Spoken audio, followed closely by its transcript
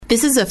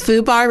This is a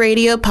FUBAR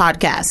Radio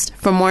podcast.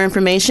 For more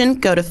information,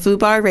 go to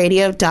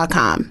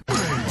FUBARradio.com. The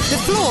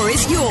floor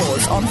is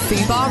yours on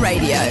FUBAR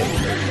Radio.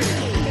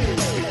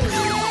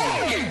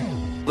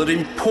 That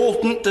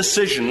important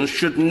decisions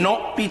should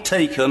not be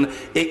taken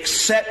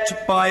except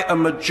by a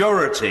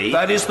majority.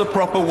 That is the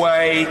proper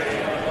way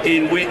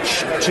in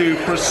which to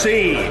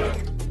proceed.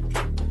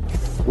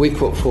 We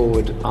put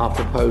forward our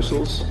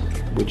proposals,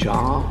 which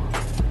are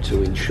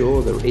to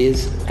ensure there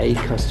is a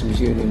customs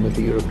union with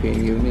the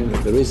European Union,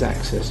 that there is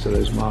access to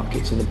those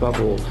markets, and above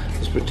all,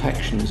 there's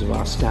protections of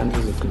our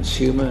standards of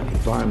consumer,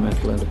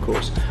 environmental and, of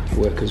course,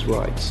 workers'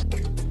 rights.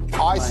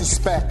 I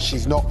suspect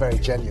she's not very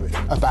genuine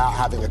about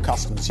having a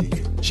customs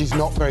union. She's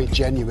not very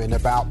genuine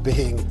about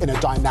being in a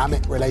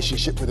dynamic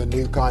relationship with a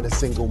new kind of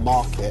single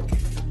market.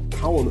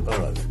 How on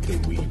earth can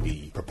we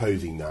be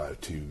proposing now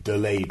to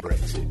delay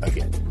Brexit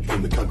again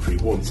when the country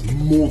wants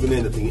more than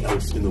anything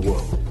else in the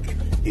world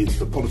is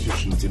for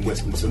politicians in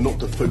Westminster not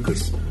to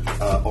focus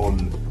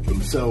on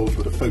themselves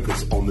but to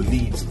focus on the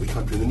needs of the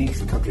country. And the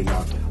needs of the country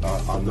now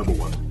are number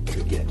one,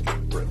 to get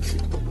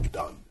Brexit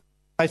done.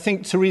 I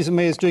think Theresa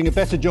May is doing a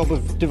better job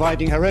of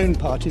dividing her own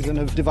party than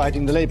of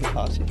dividing the Labour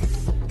Party.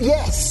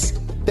 Yes,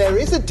 there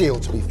is a deal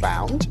to be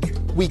found.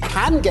 We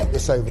can get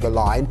this over the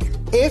line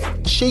if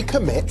she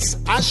commits,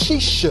 as she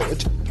should,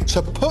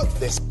 to put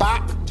this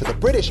back to the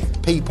British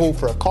people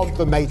for a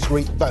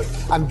confirmatory vote.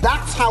 And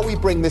that's how we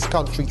bring this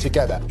country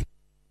together.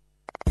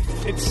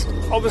 It's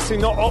obviously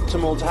not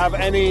optimal to have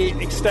any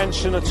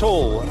extension at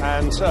all,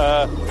 and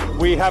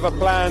we have a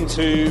plan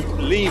to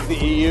leave the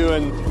EU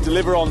and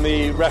deliver on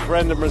the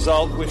referendum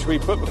result, which we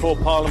put before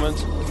Parliament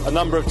a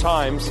number of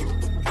times.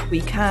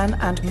 We can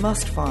and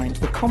must find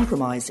the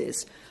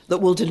compromises that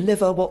will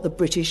deliver what the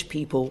British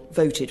people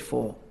voted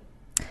for.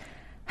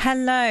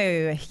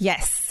 Hello.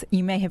 Yes,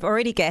 you may have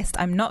already guessed.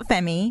 I'm not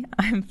Femi.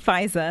 I'm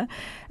Faiza.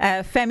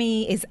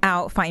 Femi is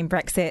out fighting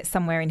Brexit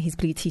somewhere in his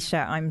blue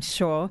T-shirt, I'm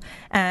sure.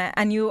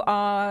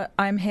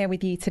 I'm here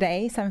with you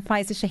today. So I'm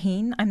Faiza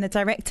Shaheen. I'm the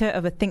director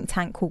of a think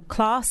tank called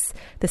CLASS,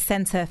 the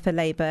Centre for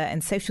Labour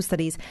and Social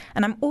Studies.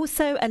 And I'm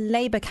also a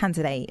Labour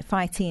candidate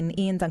fighting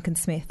Ian Duncan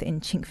Smith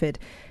in Chinkford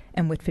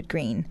and Woodford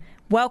Green.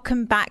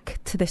 Welcome back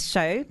to the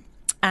show.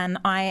 And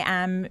I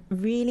am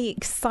really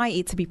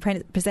excited to be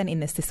presenting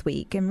this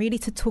week and really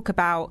to talk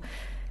about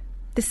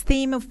this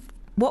theme of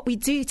what we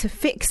do to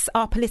fix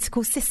our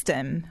political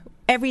system.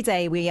 Every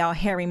day we are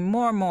hearing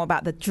more and more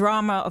about the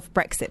drama of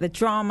Brexit, the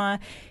drama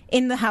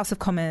in the House of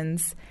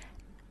Commons.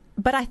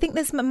 But I think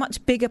there's a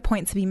much bigger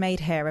point to be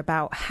made here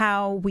about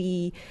how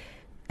we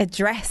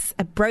address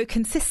a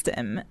broken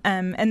system.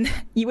 And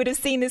you would have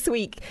seen this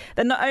week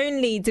that not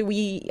only do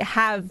we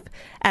have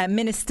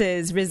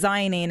ministers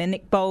resigning and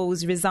Nick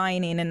Bowles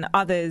resigning and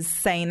others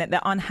saying that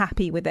they're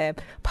unhappy with their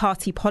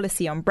party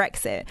policy on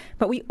Brexit,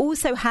 but we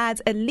also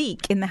had a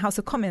leak in the House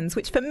of Commons,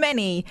 which for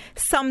many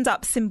summed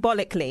up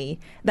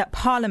symbolically that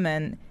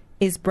Parliament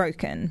is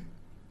broken.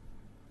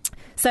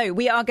 So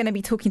we are going to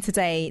be talking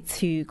today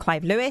to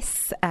Clive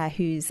Lewis,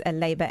 who's a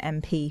Labour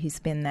MP who's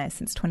been there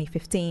since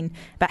 2015,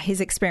 about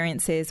his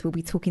experiences. We'll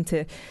be talking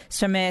to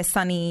Shahmir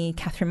Sanni,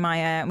 Catherine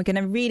Meyer, and we're going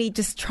to really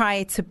just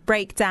try to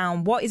break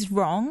down what is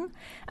wrong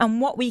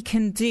and what we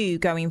can do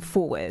going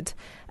forward.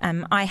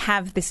 I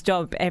have this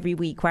job every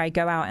week where I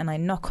go out and I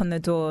knock on the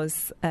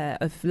doors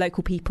of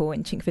local people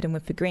in Chinkford and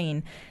Woodford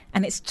Green.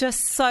 And it's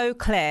just so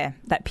clear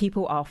that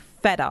people are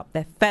fed up.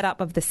 They're fed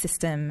up of the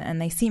system and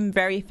they seem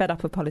very fed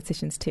up of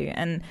politicians too.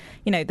 And,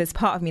 you know, there's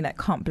part of me that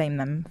can't blame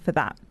them for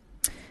that.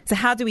 So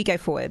how do we go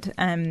forward?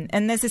 And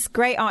there's this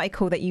great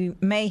article that you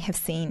may have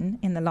seen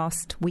in the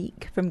last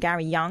week from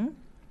Gary Young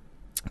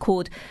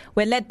called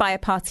 "We're Led by a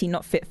Party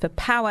Not Fit for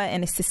Power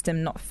in a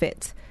System Not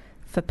Fit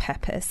for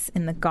Purpose"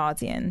 in The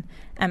Guardian.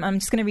 I'm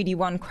just going to read you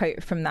one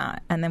quote from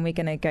that and then we're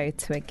going to go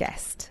to a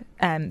guest.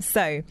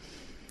 So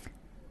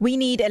we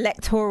need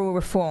electoral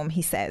reform,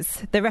 he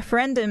says. The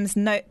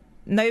referendums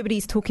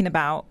nobody's talking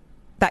about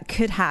that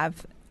could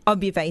have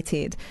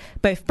obviated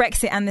both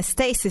Brexit and the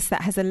stasis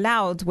that has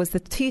allowed was the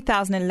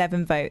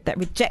 2011 vote that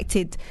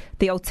rejected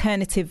the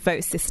alternative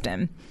vote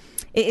system.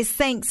 It is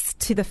thanks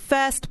to the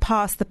first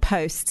past the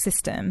post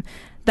system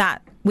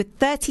that with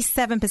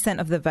 37%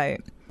 of the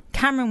vote,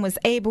 Cameron was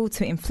able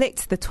to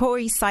inflict the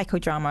Tory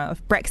psychodrama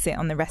of Brexit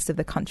on the rest of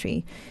the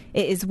country.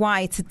 It is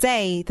why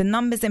today the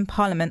numbers in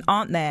Parliament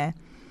aren't there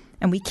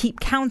and we keep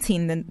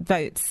counting the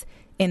votes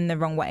in the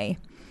wrong way.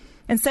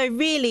 And so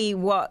really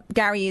what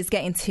Gary is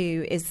getting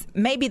to is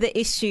maybe the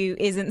issue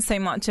isn't so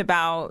much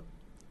about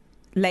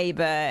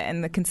Labour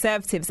and the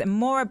Conservatives and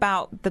more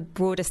about the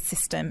broader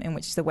system in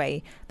which the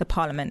way the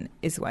Parliament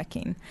is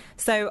working.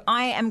 So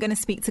I am going to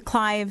speak to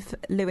Clive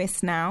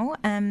Lewis now,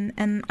 and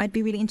I'd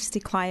be really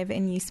interested, Clive,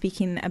 in you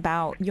speaking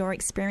about your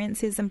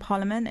experiences in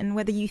Parliament and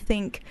whether you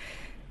think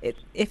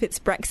if it's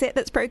Brexit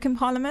that's broken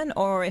Parliament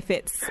or if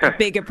it's a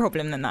bigger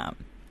problem than that.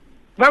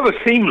 That was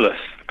seamless,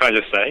 can I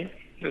just say.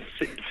 It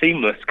was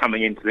seamless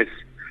coming into this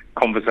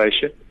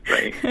conversation.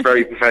 Very,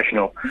 very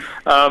professional.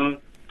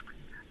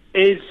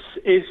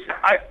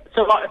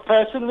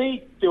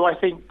 Personally, do I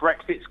think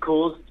Brexit's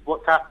caused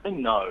what's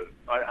happening? No.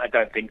 I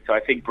don't think so. I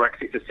think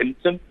Brexit's a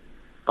symptom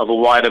of a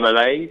wider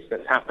malaise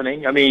that's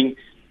happening. I mean,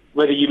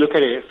 whether you look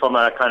at it from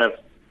a kind of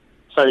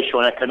social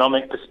and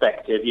economic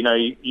perspective, you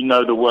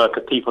know the work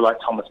of people like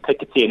Thomas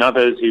Piketty and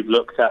others who've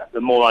looked at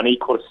the more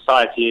unequal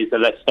society is, the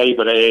less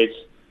stable it is,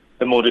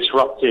 the more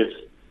disruptive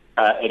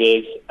it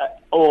is.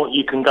 Or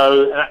you can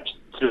go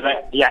to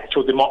the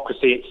actual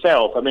democracy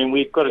itself. I mean,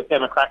 we've got a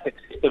democratic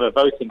system, a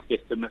voting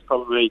system that's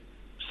probably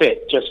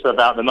fit just for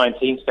about the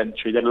 19th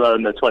century, let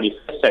alone the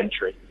 21st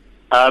century.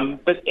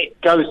 But it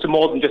goes to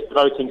more than just the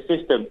voting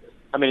system.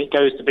 I mean, it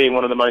goes to being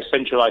one of the most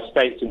centralised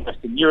states in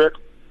Western Europe.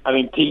 I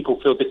mean, people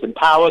feel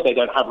disempowered. They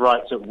don't have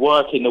rights at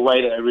work in the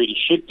way that they really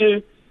should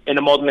do in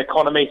a modern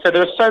economy. So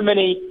there are so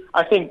many,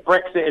 I think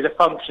Brexit is a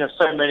function of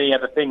so many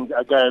other things that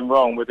are going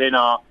wrong within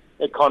our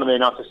economy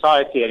and our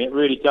society. And it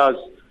really does,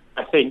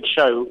 I think,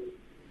 show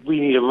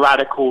we need a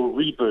radical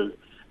reboot,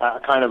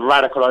 a kind of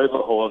radical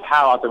overhaul of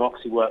how our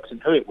democracy works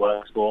and who it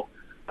works for.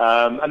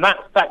 And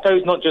that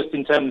goes not just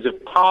in terms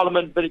of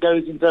Parliament, but it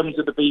goes in terms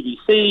of the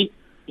BBC.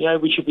 You know,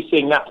 we should be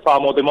seeing that far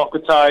more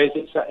democratised.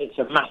 It's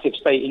a massive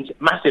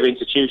massive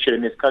institution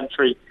in this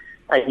country,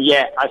 and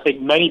yet I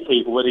think many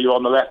people, whether you're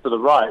on the left or the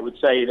right, would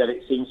say that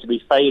it seems to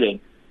be failing,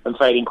 and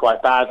failing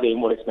quite badly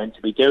in what it's meant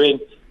to be doing.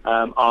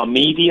 Our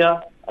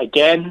media,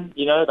 again,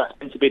 that's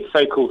meant to be the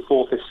so-called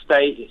fourth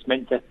estate. It's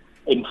meant to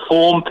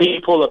inform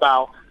people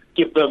about,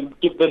 give them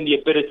the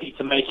ability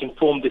to make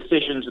informed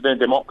decisions within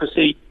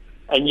democracy,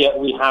 and yet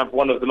we have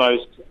one of the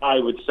most, I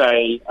would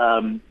say,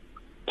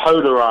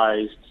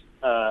 polarised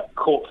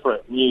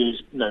corporate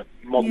news,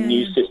 modern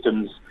news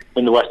systems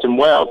in the Western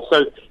world.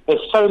 So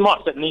there's so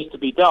much that needs to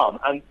be done.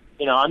 And,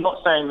 I'm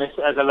not saying this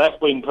as a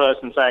left-wing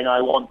person saying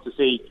I want to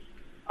see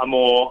a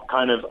more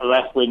kind of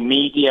left-wing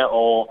media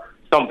or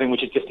something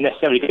which is just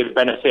necessarily going to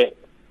benefit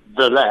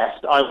the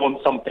left. I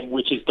want something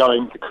which is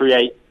going to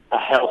create a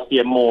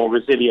healthier, more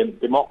resilient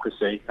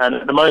democracy. And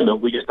at the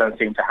moment, we just don't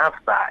seem to have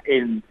that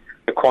in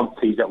the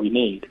quantities that we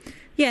need.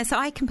 Yeah, so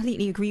I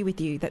completely agree with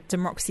you that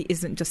democracy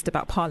isn't just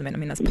about Parliament. I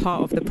mean, that's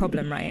part of the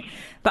problem, right?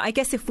 But I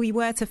guess if we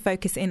were to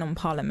focus in on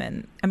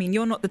Parliament, I mean,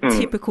 you're not the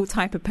typical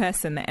type of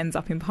person that ends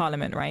up in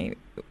Parliament, right?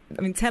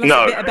 I mean, tell us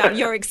a bit about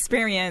your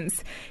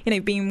experience,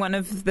 being one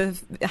of the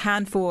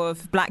handful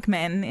of black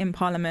men in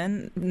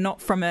Parliament, not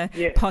from a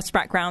posh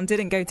background,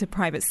 didn't go to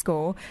private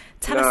school.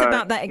 Tell us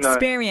about that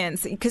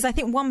experience, because I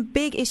think one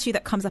big issue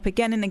that comes up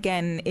again and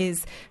again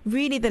is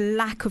really the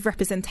lack of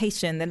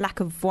representation, the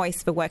lack of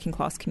voice for working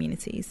class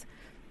communities.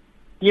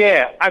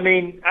 Yeah, I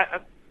mean,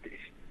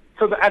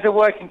 as a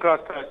working class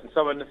person,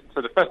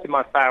 the first in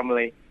my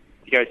family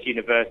to go to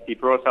university,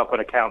 brought up on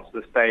accounts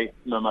of the state.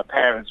 My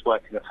parents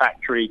worked in a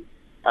factory.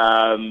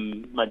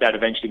 My dad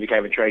eventually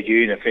became a trade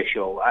union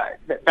official.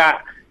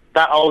 That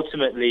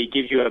ultimately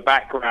gives you a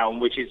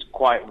background which is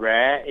quite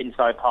rare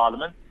inside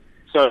Parliament.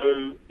 So,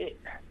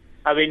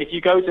 if you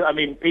go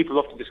to, people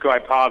often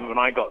describe Parliament when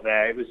I got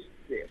there,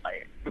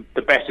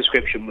 the best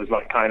description was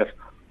like kind of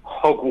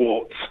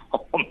Hogwarts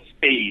on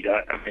speed,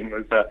 I think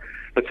was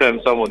the term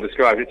someone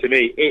described it to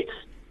me.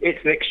 It's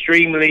an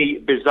extremely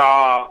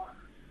bizarre,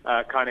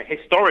 kind of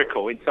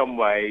historical in some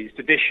ways,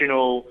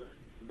 traditional,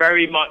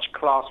 very much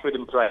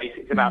class-ridden place.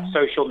 It's about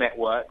social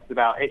networks.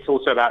 It's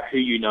also about who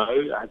you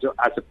know,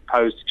 as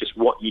opposed to just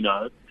what you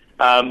know.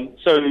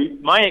 So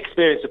my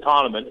experience of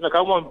Parliament, look,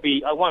 I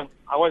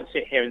won't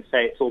sit here and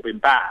say it's all been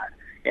bad.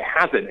 It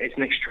hasn't.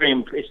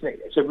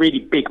 It's a really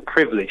big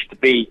privilege to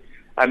be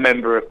a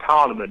member of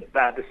Parliament.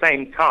 But at the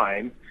same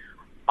time,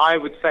 I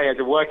would say as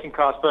a working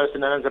class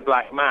person and as a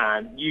black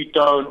man, you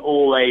don't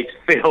always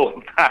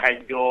feel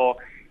that you're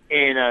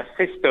in a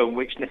system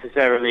which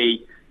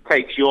necessarily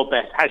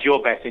has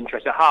your best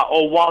interest at heart,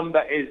 or one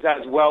that is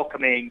as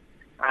welcoming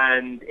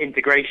and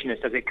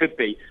integrationist as it could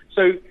be.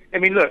 So,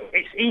 look,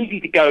 it's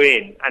easy to go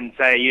in and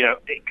say,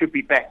 it could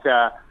be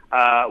better,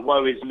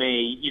 woe is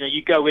me.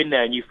 You go in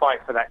there and you fight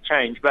for that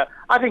change. But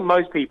I think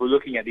most people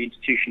looking at the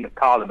institution of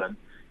Parliament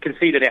can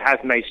see that it has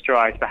made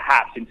strides,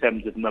 perhaps in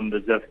terms of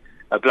numbers of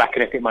black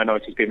and ethnic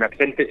minorities being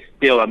represented. It's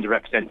still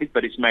underrepresented,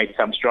 but it's made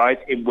some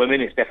strides. In women,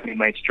 it's definitely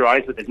made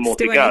strides, but there's more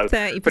to go.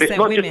 But it's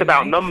not just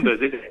about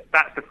numbers, is it?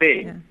 That's the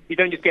thing. Yeah. You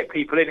don't just get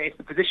people in. It's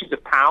the positions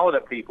of power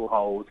that people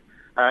hold.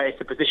 It's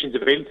the positions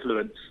of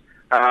influence.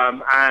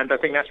 And I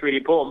think that's really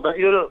important. But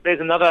look, there's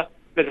another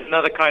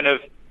kind of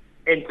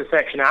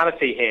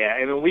intersectionality here.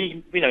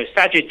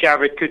 Sajid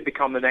Javid could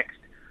become the next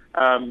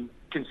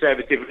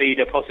Conservative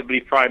leader,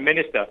 possibly Prime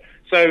Minister.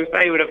 So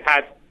they would have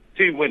had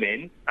two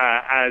women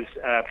as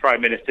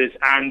Prime Ministers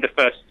and the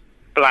first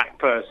black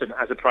person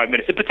as a Prime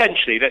Minister,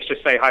 potentially, let's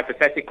just say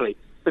hypothetically.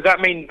 Does that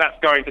mean that's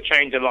going to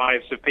change the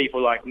lives of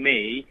people like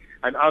me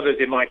and others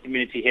in my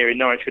community here in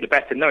Norwich for the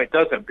better? No, it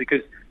doesn't,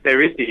 because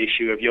there is the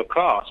issue of your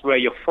class, where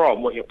you're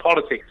from, what your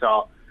politics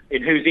are,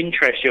 in whose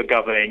interests you're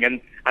governing,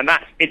 and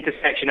that's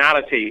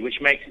intersectionality, which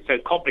makes it so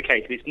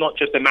complicated. It's not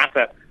just a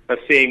matter of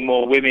seeing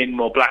more women,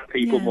 more black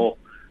people, more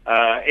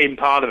in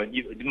Parliament,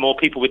 more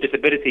people with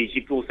disabilities.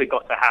 You've also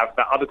got to have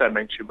that other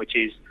dimension, which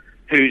is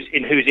whose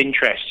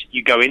interest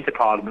you go into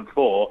Parliament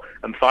for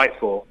and fight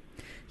for.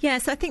 Yeah,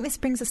 so I think this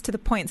brings us to the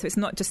point. So it's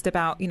not just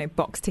about,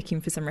 box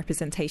ticking for some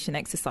representation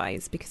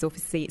exercise, because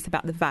obviously it's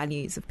about the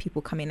values of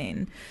people coming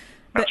in.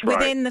 But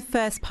within the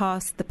first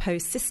past the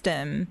post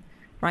system,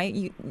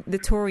 right, the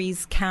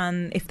Tories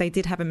can, if they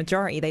did have a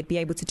majority, they'd be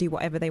able to do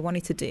whatever they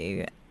wanted to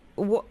do.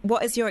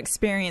 What has your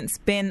experience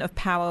been of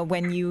power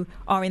when you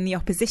are in the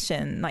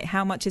opposition? Like,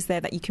 how much is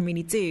there that you can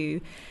really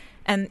do?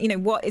 And,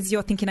 what is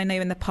your thinking? I know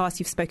in the past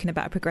you've spoken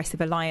about a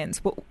progressive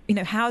alliance.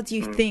 How do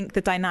you think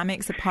the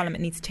dynamics of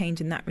Parliament need to change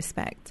in that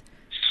respect?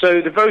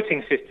 So the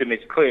voting system is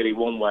clearly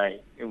one way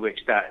in which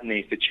that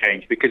needs to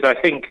change, because I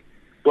think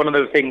one of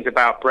the things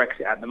about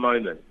Brexit at the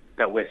moment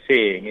that we're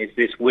seeing is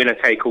this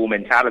winner-take-all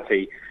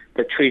mentality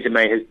that Theresa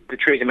May and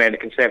the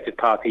Conservative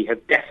Party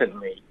have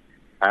definitely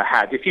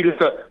had. If you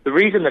look at the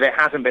reason that it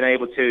hasn't been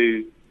able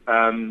to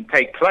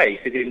take place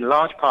is in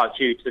large part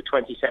due to the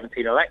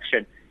 2017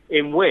 election,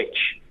 in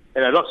which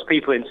lots of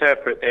people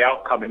interpret the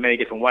outcome in many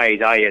different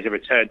ways, i.e. as a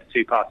return to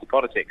two-party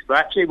politics. But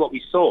actually what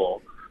we saw,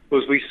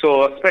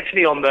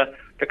 especially on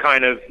the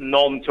kind of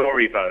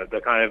non-Tory vote,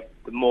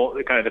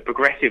 the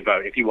progressive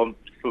vote, if you want,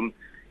 from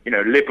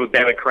Liberal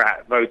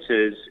Democrat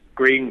voters,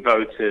 Green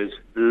voters,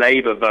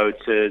 Labour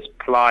voters,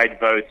 Plaid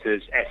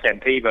voters,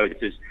 SNP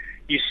voters,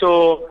 you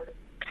saw,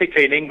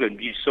 particularly in England,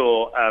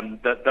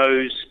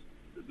 that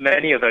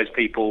many of those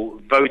people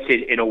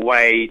voted in a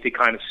way to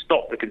kind of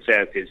stop the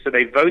Conservatives. So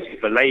they voted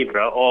for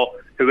Labour or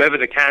whoever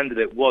the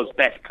candidate was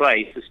best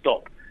placed to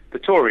stop the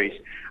Tories.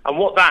 And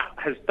what that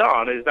has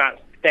done is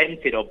that's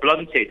dented or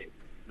blunted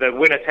the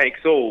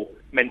winner-takes-all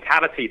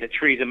mentality that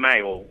Theresa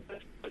May, or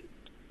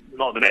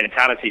not the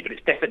mentality, but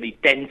it's definitely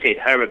dented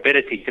her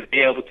ability to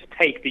be able to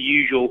take the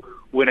usual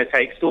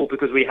winner-takes-all,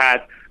 because we had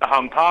a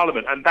hung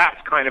Parliament. And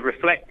that's kind of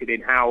reflected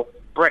in how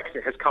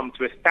Brexit has come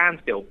to a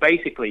standstill,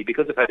 basically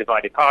because of her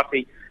divided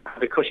party,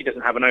 because she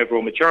doesn't have an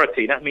overall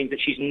majority. That means that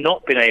she's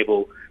not been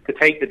able to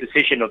take the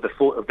decision of the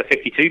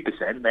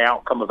 52%, the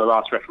outcome of the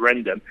last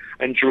referendum,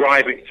 and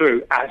drive it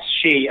through as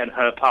she and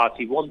her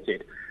party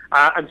wanted.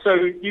 And so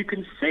you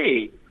can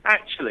see,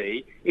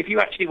 actually, if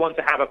you actually want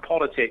to have a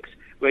politics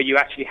where you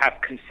actually have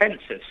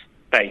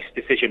consensus-based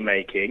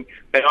decision-making,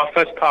 then our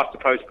first past the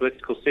post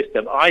political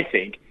system, I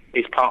think,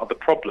 is part of the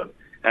problem.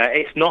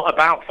 It's not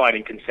about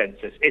finding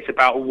consensus. It's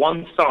about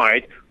one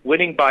side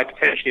winning by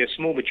potentially a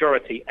small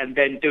majority and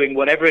then doing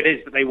whatever it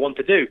is that they want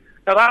to do.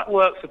 Now, that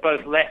works for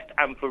both left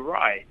and for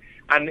right.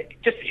 And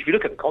just if you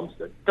look at the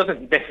constant, it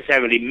doesn't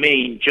necessarily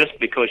mean just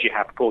because you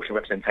have proportional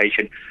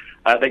representation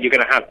that you're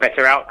going to have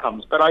better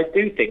outcomes. But I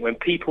do think when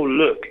people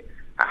look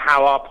at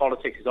how our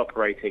politics is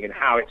operating and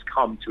how it's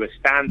come to a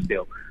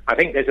standstill, I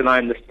think there's an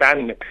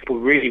understanding that people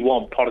really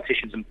want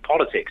politicians and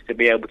politics to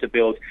be able to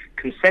build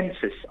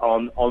consensus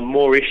on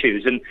more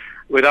issues. And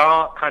with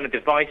our kind of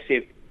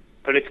divisive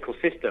political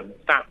system,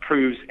 that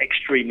proves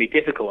extremely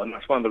difficult. And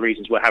that's one of the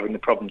reasons we're having the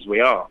problems we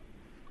are.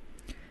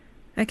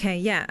 Okay,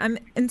 yeah.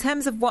 In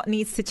terms of what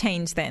needs to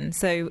change then,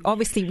 so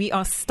obviously we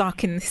are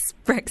stuck in this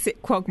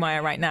Brexit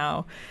quagmire right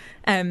now.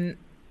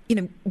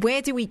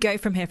 Where do we go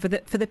from here for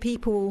the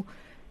people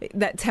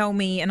that tell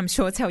me, and I'm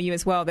sure tell you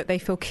as well, that they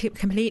feel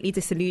completely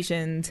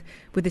disillusioned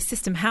with the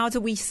system? How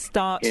do we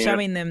start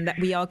showing them that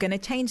we are going to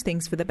change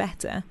things for the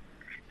better?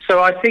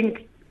 So I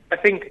think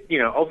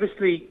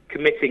obviously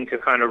committing to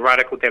kind of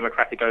radical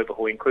democratic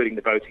overhaul, including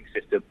the voting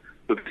system,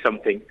 would be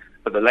something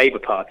for the Labour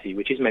Party,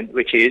 which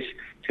is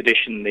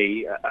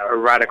traditionally a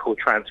radical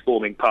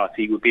transforming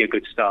party, would be a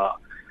good start.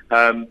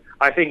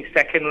 I think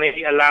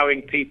secondly,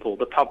 allowing people,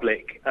 the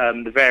public,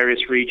 the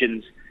various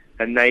regions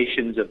and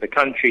nations of the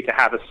country to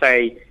have a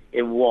say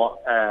in what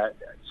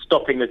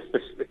stopping the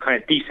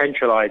kind of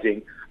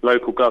decentralising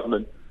local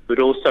government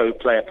would also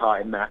play a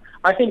part in that.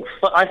 I think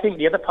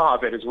the other part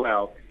of it as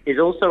well is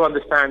also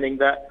understanding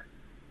that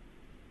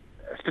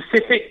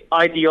specific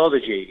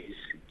ideologies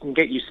can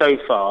get you so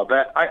far,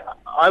 but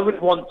I would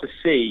want to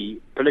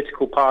see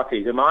political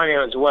parties, and mine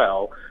as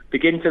well,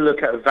 begin to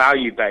look at a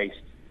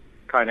value-based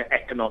kind of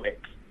economic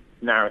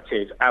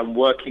narrative and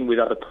working with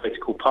other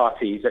political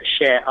parties that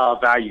share our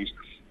values.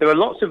 There are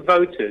lots of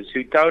voters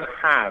who don't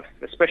have,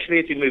 especially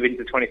as we move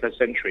into the 21st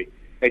century,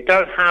 they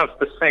don't have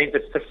the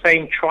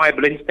same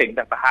tribal instinct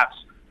that perhaps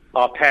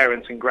our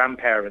parents and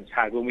grandparents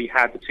had when we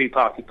had the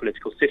two-party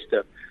political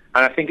system.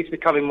 And I think it's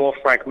becoming more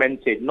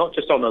fragmented, not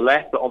just on the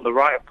left, but on the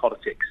right of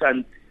politics.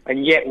 And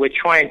yet we're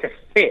trying to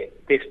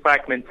fit this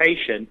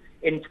fragmentation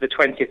into the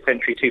 20th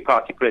century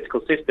two-party political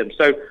system.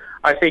 So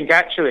I think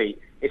actually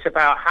it's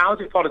about how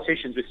do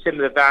politicians with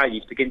similar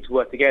values begin to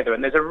work together.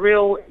 And there's a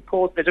real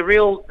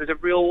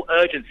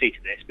urgency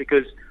to this,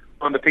 because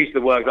one of the pieces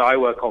of work that I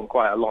work on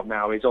quite a lot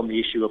now is on the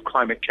issue of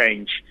climate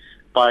change,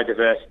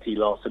 biodiversity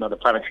loss and other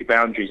planetary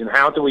boundaries, and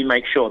how do we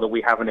make sure that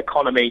we have an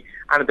economy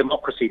and a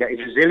democracy that is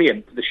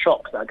resilient to the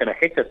shocks that are going to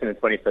hit us in the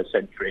 21st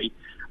century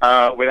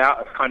without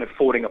us kind of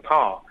falling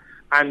apart.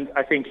 And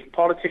I think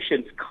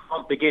politicians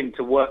can't begin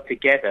to work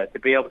together to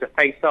be able to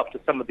face up to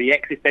some of the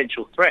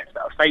existential threats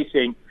that are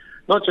facing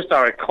not just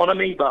our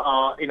economy, but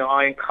our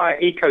entire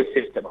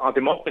ecosystem, our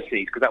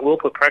democracies, because that will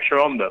put pressure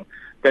on them.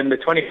 then the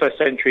 21st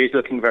century is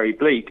looking very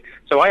bleak.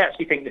 So I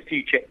actually think the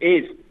future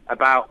is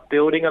about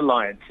building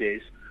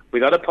alliances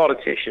with other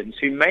politicians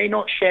who may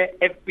not share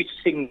every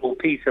single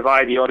piece of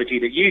ideology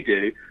that you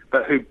do,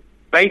 but who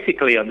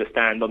basically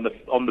understand on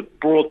the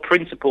broad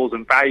principles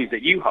and values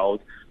that you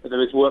hold, that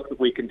there is work that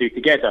we can do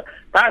together.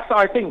 That's,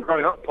 I think,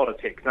 growing up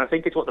politics, and I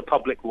think it's what the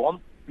public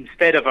want,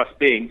 instead of us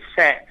being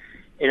set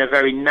in a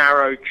very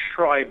narrow,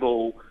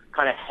 tribal,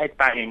 kind of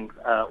headbanging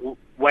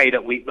way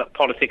that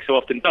politics so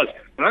often does.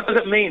 And that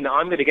doesn't mean that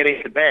I'm going to get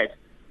into bed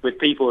with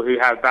people who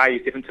have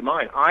values different to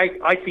mine.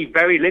 I see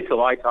very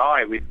little eye to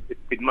eye with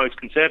most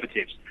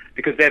Conservatives,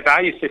 because their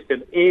value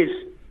system is,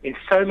 in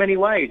so many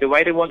ways, the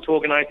way they want to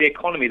organise the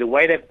economy, the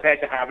way they're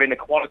prepared to have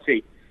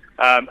inequality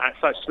at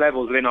such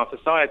levels within our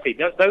society.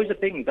 Those are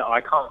things that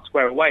I can't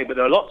square away. But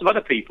there are lots of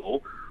other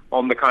people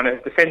on the kind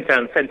of the centre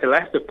and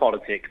centre-left of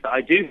politics that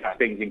I do have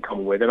things in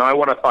common with, and I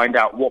want to find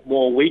out what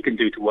more we can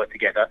do to work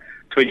together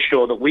to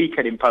ensure that we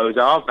can impose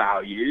our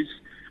values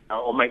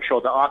or make sure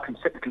that our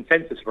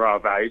consensus for our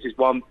values is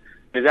one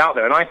that is out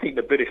there. And I think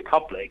the British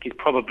public is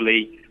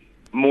probably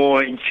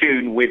more in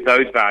tune with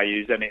those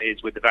values than it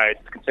is with the values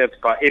of the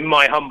Conservative Party, in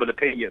my humble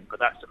opinion.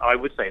 But I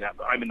would say that,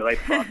 but I'm in the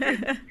Labour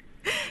Party.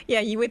 Yeah,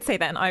 you would say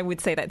that, and I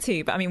would say that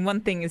too. But I mean, one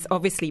thing is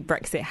obviously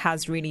Brexit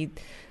has really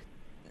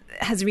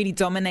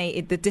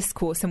dominated the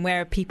discourse, and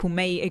where people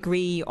may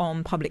agree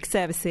on public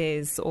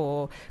services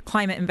or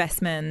climate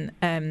investment,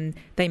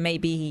 they may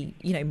be,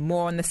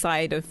 more on the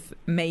side of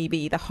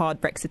maybe the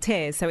hard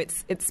Brexiteers. So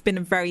it's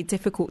been very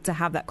difficult to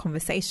have that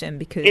conversation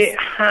because it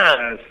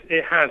has.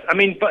 I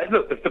mean, but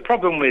look, the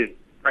problem with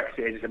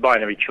Brexit is it's a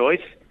binary choice,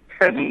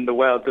 and the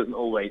world doesn't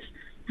always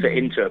fit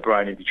into a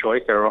binary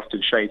choice. There are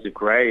often shades of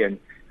grey and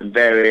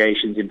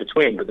variations in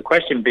between. But the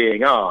question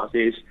being asked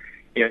is,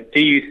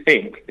 do you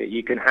think that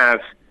you can have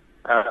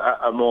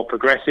a more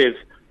progressive,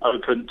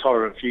 open,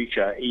 tolerant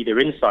future either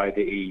inside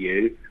the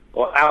EU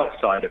or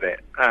outside of it?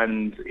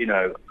 And,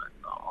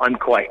 I'm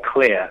quite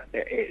clear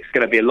it's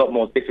going to be a lot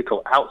more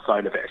difficult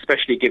outside of it,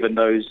 especially given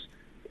those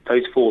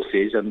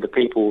forces and the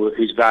people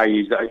whose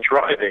values that are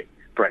driving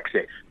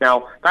Brexit.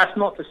 Now, that's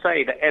not to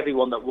say that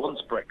everyone that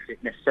wants Brexit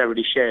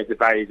necessarily shares the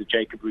values of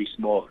Jacob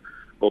Rees-Mogg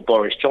or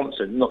Boris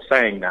Johnson. I'm not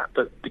saying that,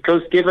 but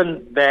because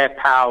given their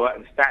power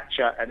and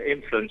stature and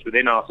influence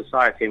within our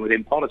society and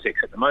within politics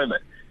at the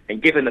moment,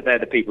 and given that they're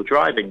the people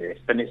driving this,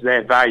 then it's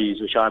their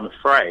values which I'm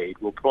afraid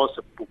will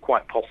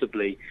quite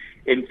possibly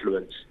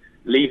influence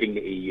leaving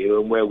the EU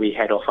and where we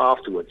head off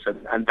afterwards.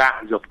 And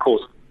that is, of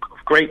course, of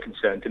great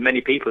concern to many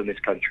people in this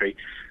country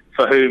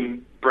for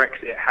whom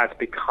Brexit has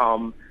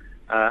become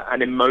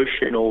an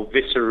emotional,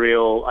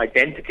 visceral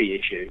identity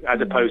issue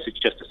as opposed to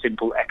just a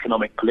simple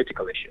economic,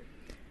 political issue.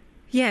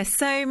 Yeah,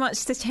 so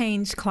much to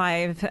change,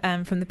 Clive,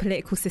 from the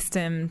political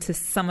system to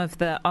some of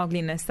the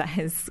ugliness that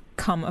has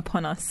come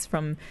upon us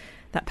from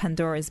that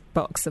Pandora's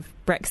box of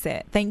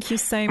Brexit. Thank you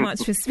so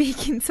much for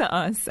speaking to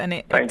us, and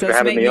it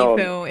does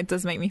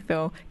make me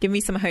feel. Give me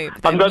some hope.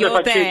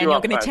 You're there and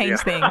you're going to change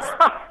things.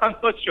 I'm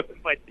not sure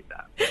if I do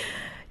that.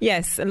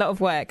 Yes, a lot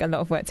of work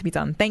to be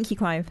done. Thank you,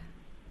 Clive.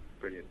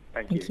 Brilliant.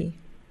 Thank you.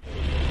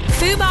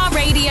 Fubar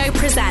Radio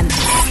presents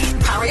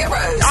Harriet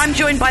Rose. I'm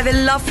joined by the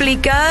lovely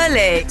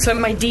Girly. So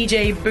my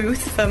DJ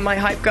booth for my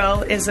hype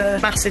girl is a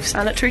massive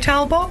sanitary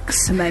towel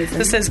box. Amazing.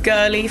 That says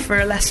Girly for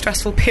a less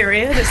stressful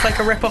period. It's like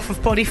a rip-off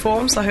of Body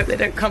Form, so I hope they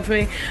don't come for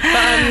me.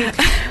 But,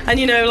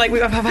 and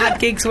I've had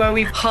gigs where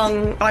we've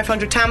hung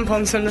 500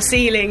 tampons from the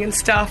ceiling and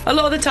stuff. A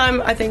lot of the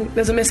time I think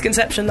there's a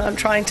misconception that I'm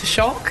trying to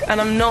shock, and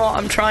I'm not.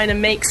 I'm trying to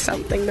make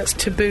something that's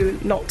taboo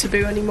not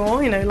taboo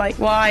anymore.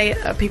 Why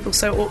are people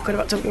so awkward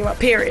about talking about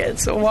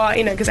periods, or why,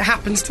 because it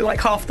happens to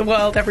half the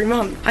world every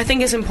month. I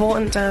think it's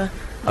important to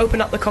open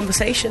up the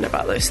conversation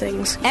about those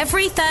things.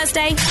 Every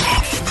Thursday,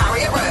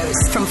 Harriet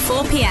Rose from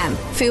 4 p.m.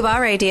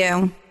 Fubar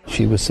Radio.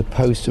 She was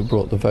supposed to have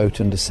brought the vote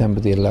on December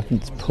the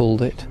 11th,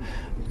 pulled it,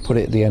 put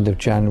it at the end of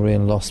January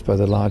and lost by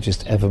the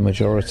largest ever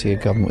majority. A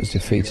government was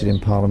defeated in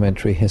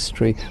parliamentary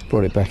history,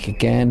 brought it back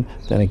again,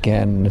 then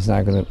again, and is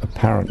now going to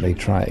apparently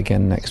try it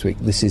again next week.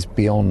 This is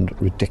beyond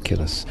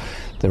ridiculous.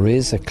 There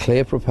is a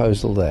clear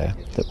proposal there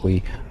that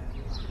we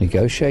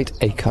negotiate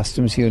a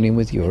customs union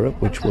with Europe,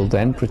 which will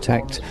then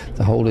protect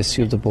the whole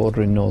issue of the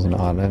border in Northern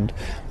Ireland,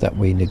 that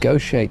we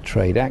negotiate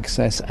trade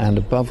access, and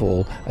above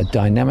all, a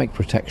dynamic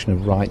protection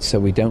of rights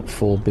so we don't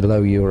fall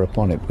below Europe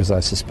on it, because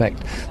I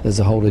suspect there's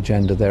a whole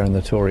agenda there in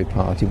the Tory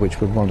party which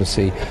would want to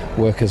see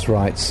workers'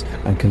 rights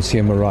and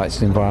consumer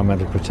rights and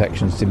environmental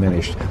protections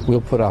diminished.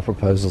 We'll put our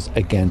proposals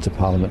again to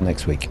Parliament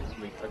next week.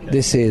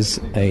 This is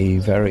a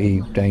very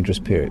dangerous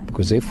period,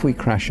 because if we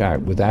crash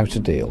out without a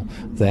deal,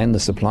 then the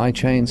supply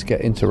chains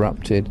get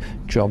interrupted,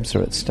 jobs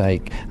are at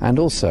stake, and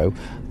also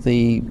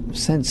the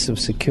sense of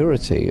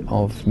security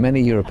of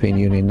many European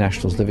Union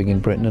nationals living in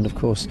Britain and, of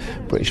course,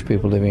 British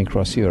people living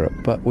across Europe.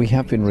 But we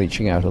have been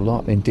reaching out a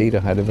lot. Indeed,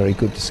 I had a very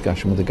good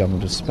discussion with the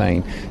government of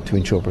Spain to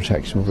ensure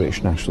protection of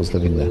British nationals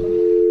living there.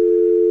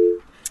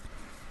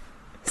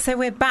 So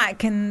we're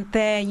back, and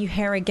there you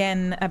hear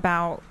again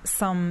about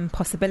some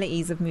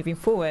possibilities of moving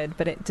forward,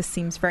 but it just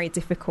seems very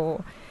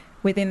difficult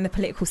within the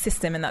political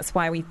system, and that's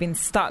why we've been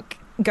stuck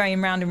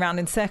going round and round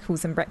in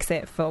circles in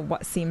Brexit for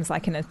what seems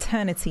like an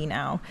eternity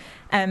now.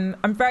 I'm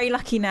very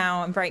lucky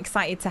now. I'm very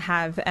excited to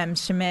have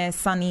Shahmir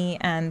Sanni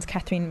and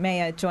Catherine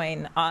Mayer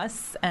join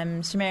us.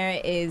 Shahmir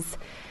is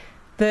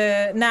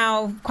the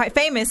now quite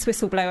famous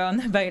whistleblower on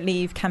the Vote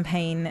Leave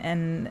campaign,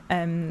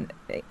 and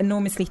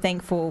enormously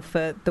thankful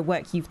for the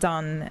work you've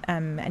done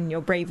and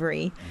your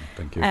bravery.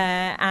 Thank you.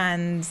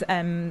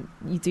 And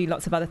you do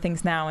lots of other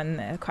things now,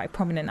 and quite a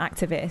prominent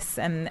activist.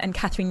 And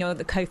Catherine, you're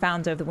the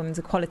co-founder of the Women's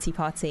Equality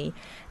Party.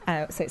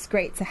 So it's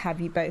great to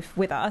have you both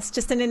with us.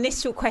 Just an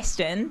initial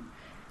question.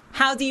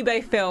 How do you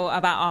both feel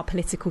about our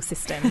political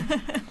system?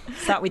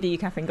 Start with you,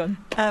 Catherine. Go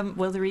on.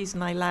 Well, the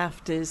reason I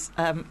laughed is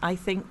I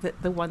think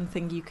that the one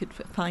thing you could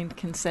find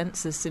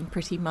consensus in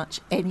pretty much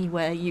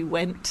anywhere you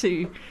went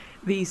to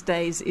these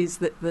days is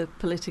that the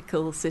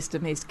political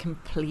system is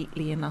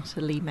completely and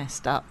utterly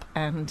messed up,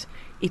 and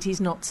it is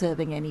not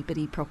serving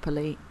anybody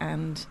properly.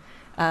 And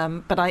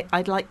but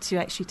I'd like to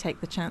actually take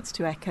the chance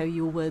to echo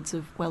your words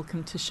of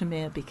welcome to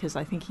Shahmir, because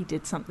I think he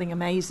did something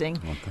amazing.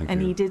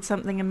 And he did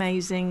something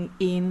amazing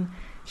in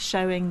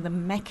showing the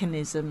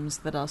mechanisms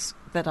that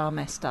are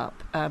messed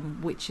up,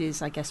 which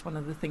is, I guess, one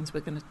of the things we're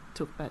going to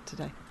talk about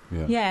today.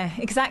 Yeah,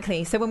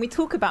 exactly. So when we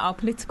talk about our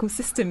political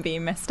system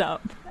being messed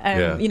up,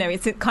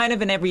 it's kind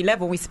of in every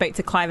level. We spoke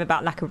to Clive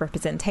about lack of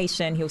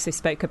representation. He also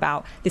spoke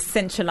about this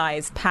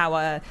centralised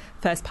power,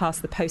 first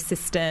past the post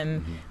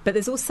system. Mm-hmm. But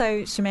there's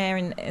also,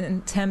 Shahmir,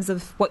 in terms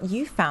of what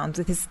you found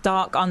with this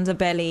dark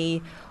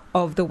underbelly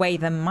of the way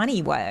the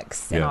money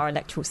works in our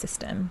electoral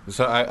system.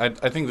 So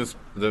I think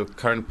the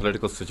current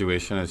political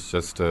situation is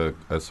just a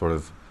sort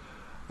of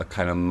a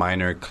kind of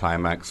minor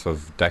climax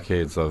of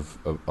decades of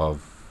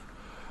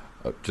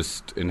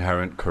just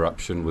inherent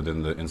corruption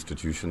within the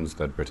institutions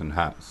that Britain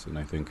has. And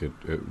I think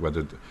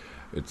whether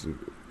it's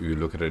you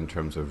look at it in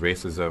terms of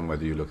racism,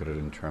 whether you look at it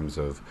in terms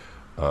of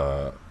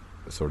the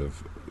sort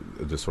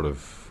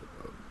of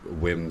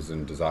whims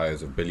and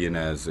desires of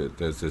billionaires,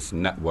 there's this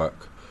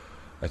network.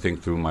 I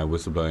think through my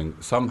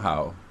whistleblowing,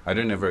 somehow, I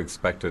didn't ever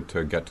expect it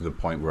to get to the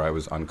point where I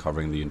was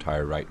uncovering the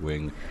entire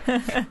right-wing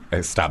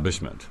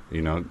establishment.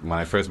 You know, when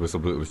I first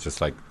whistleblew, it was just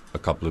like a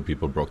couple of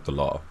people broke the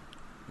law.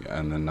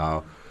 And then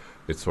now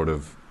it's sort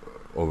of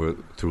over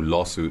through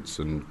lawsuits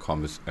and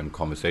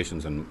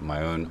conversations and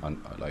my own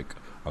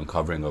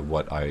uncovering of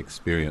what I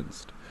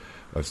experienced.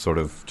 I've sort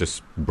of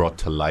just brought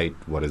to light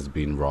what has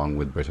been wrong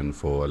with Britain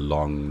for a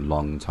long,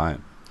 long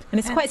time. And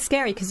it's quite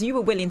scary because you were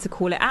willing to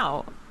call it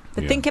out.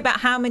 But think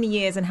about how many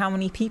years and how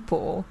many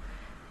people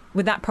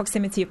with that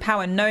proximity of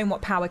power, knowing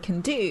what power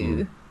can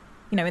do,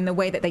 in the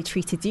way that they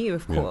treated you,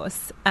 of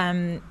course.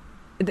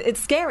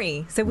 It's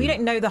scary. So we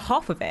don't know the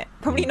half of it.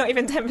 Probably not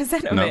even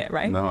 10% of it,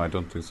 right? No, I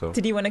don't think so.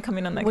 Did you want to come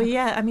in on that? Well,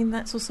 yeah, I mean,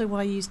 that's also why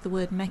I used the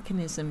word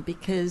mechanism,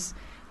 because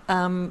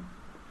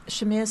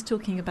Shahmir's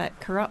talking about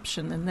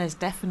corruption, and there's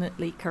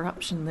definitely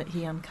corruption that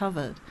he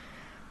uncovered.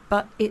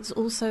 But it's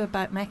also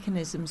about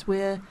mechanisms.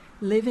 We're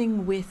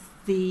living with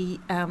the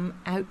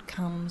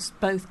outcomes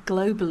both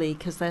globally,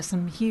 because there's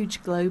some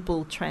huge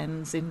global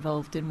trends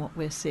involved in what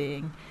we're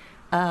seeing,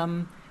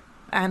 and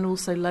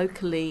also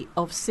locally,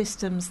 of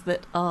systems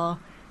that are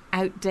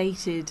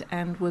outdated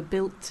and were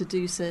built to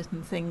do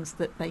certain things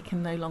that they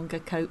can no longer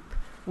cope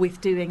with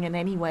doing, and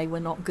anyway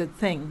were not good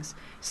things.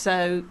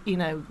 So,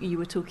 you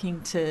were talking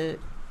to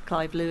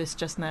Clive Lewis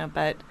just now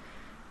about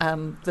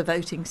the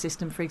voting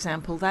system, for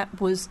example. That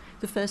was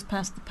the first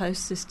past the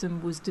post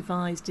system was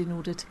devised in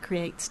order to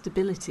create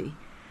stability.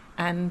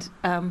 And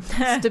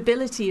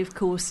stability, of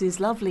course, is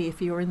lovely if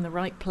you're in the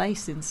right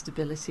place in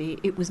stability.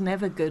 It was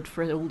never good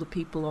for all the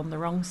people on the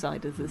wrong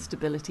side of the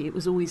stability. It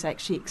was always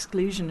actually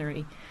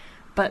exclusionary.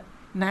 But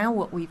now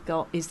what we've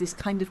got is this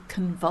kind of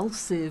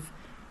convulsive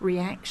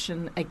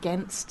reaction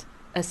against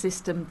a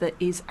system that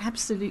is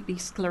absolutely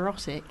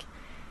sclerotic.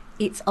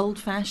 It's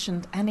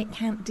old-fashioned, and it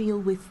can't deal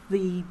with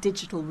the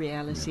digital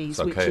realities,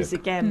 which is,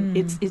 again,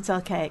 it's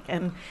archaic.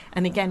 And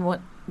again,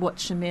 what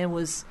Shahmir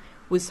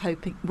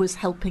was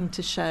helping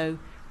to show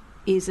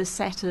is a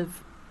set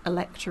of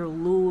electoral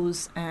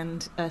laws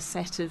and a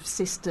set of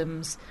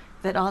systems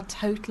that are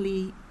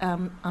totally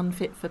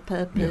unfit for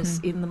purpose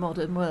in the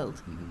modern world.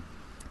 Mm-hmm.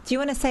 Do you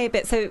want to say a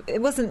bit? So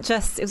it wasn't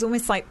just, it was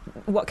almost like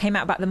what came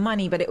out about the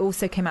money, but it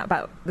also came out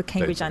about the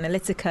Cambridge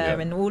Analytica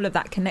and all of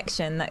that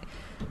connection that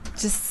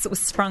just sort of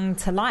sprung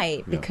to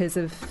light because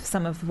of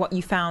some of what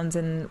you found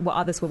and what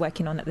others were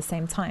working on at the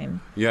same time.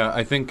 Yeah,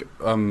 I think,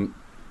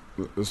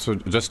 so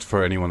just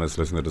for anyone that's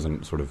listening that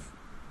doesn't sort of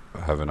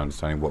have an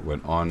understanding of what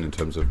went on in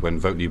terms of when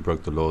Vote Leave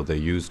broke the law, they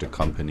used a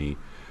company.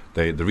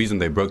 The reason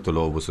they broke the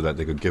law was so that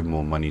they could give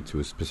more money to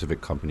a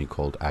specific company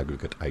called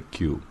Aggregate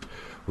IQ,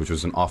 which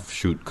was an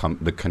offshoot,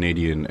 the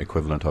Canadian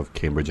equivalent of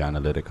Cambridge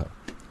Analytica,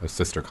 a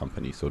sister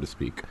company, so to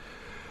speak.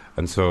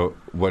 And so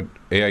what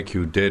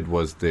AIQ did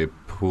was they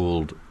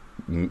pooled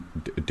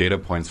data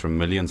points from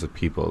millions of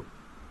people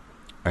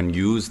and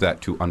used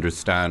that to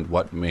understand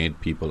what made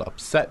people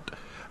upset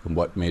and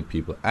what made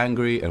people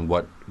angry and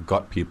what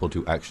got people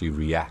to actually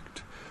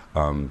react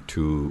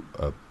to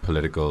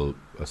political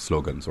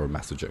slogans or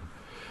messaging.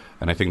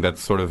 And I think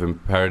that's sort of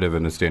imperative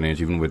in this day and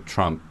age, even with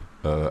Trump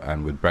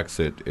and with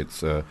Brexit.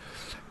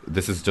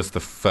 This is just the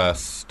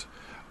first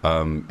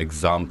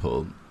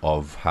example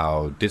of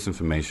how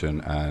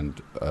disinformation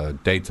and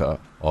data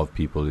of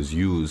people is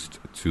used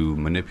to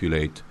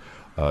manipulate,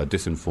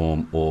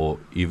 disinform, or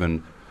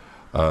even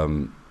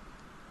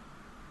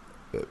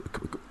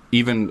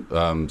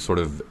sort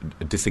of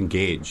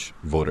disengage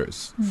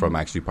voters from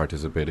actually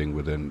participating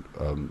within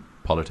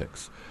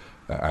politics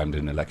and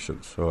in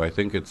elections. So I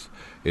think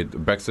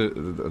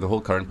Brexit, the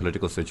whole current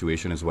political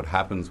situation is what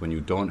happens when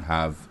you don't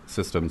have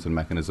systems and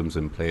mechanisms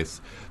in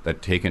place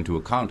that take into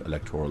account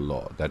electoral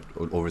law, that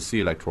oversee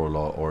electoral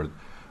law, or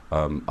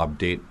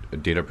update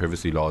data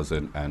privacy laws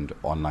and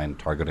online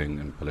targeting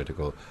and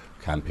political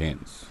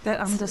campaigns.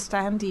 That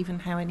understand even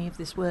how any of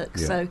this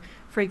works. Yeah. So,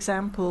 for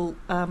example,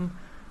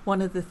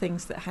 one of the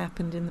things that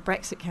happened in the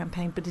Brexit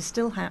campaign, but is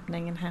still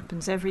happening and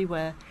happens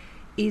everywhere,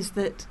 is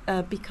that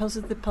because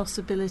of the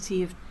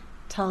possibility of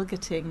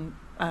targeting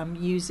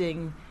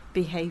using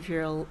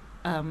behavioural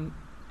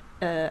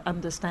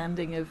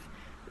understanding of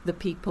the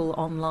people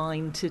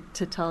online to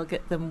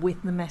target them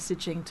with the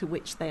messaging to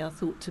which they are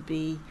thought to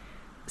be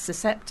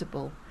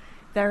susceptible,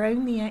 they're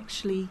only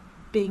actually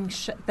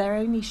they're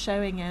only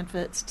showing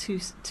adverts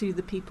to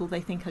the people they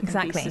think are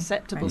going to be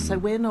susceptible. Right. So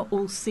we're not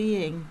all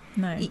seeing,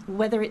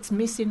 whether it's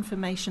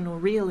misinformation or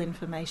real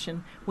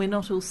information, we're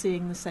not all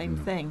seeing the same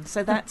thing.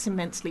 So that's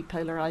immensely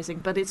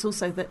polarising. But it's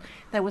also that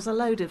there was a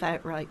load of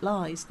outright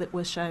lies that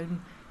were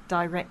shown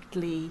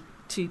directly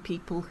to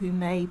people who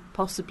may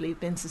possibly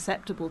have been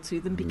susceptible to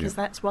them, because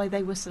that's why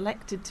they were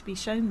selected to be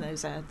shown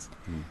those ads.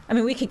 I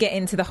mean, we could get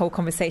into the whole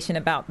conversation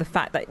about the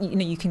fact that,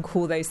 you can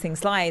call those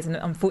things lies, and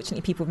unfortunately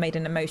people have made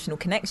an emotional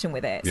connection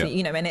with it. So,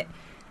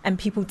 and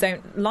people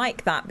don't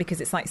like that, because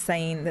it's like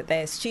saying that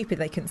they're stupid,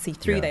 they couldn't see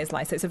through those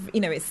lies. So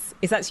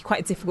it's actually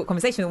quite a difficult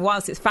conversation. And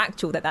whilst it's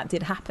factual that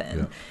did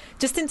happen,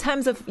 just in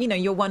terms of,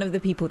 you're one of the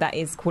people that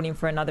is calling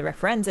for another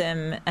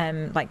referendum,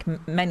 like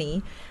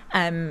many,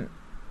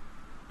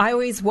 I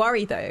always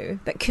worry, though,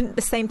 that couldn't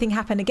the same thing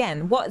happen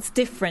again? What's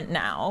different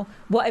now?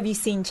 What have you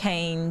seen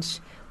change?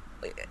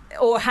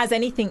 Or has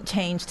anything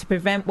changed to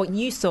prevent what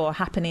you saw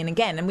happening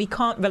again? And we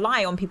can't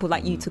rely on people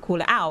like you to call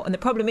it out. And the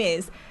problem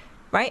is,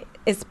 right,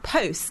 it's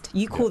post.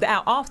 You called it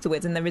out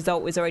afterwards and the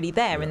result was already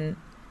there. Yeah. And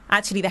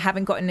actually they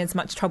haven't gotten as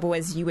much trouble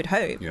as you would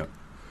hope. Yeah.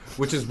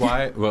 Which is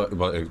why,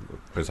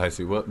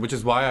 precisely, which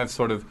is why I've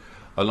sort of,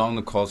 along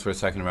the calls for a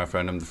second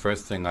referendum, the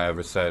first thing I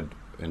ever said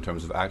in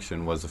terms of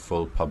action was a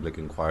full public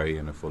inquiry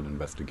and a full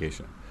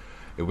investigation.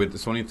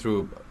 It's only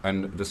through,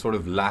 and the sort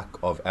of lack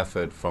of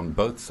effort from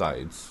both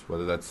sides,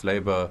 whether that's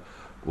Labour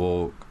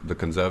or the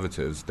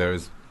Conservatives, there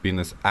has been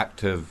this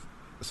active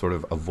sort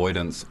of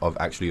avoidance of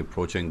actually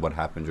approaching what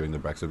happened during the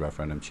Brexit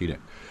referendum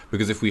cheating.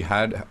 Because if we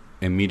had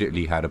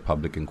immediately had a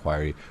public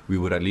inquiry, we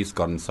would at least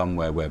gotten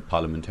somewhere where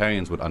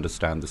parliamentarians would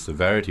understand the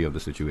severity of the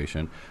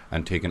situation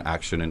and taken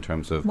action in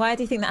terms of... Why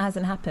do you think that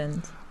hasn't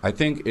happened? I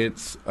think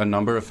it's a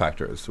number of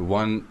factors.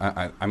 One,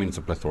 I mean, it's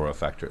a plethora of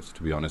factors,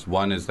 to be honest.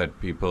 One is that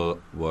people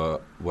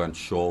weren't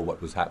sure what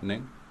was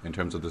happening in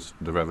terms of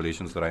the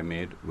revelations that I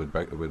made with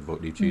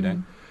vote leave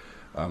cheating.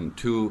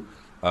 Two,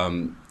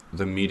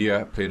 the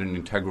media played an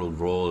integral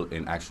role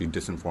in actually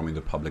disinforming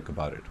the public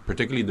about it,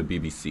 particularly the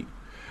BBC.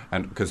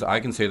 And because I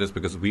can say this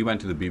because we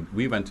went to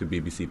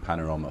BBC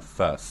Panorama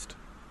first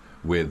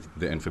with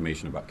the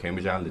information about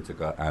Cambridge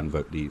Analytica and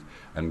vote leave.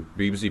 And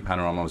BBC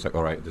Panorama was like,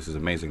 all right, this is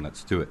amazing,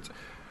 let's do it.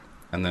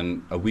 And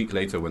then a week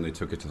later, when they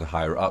took it to the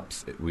higher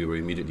ups, we were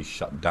immediately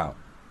shut down.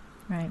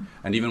 Right.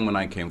 And even when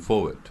I came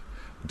forward,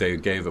 they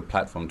gave a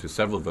platform to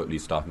several vote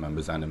leave staff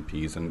members and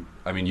MPs. And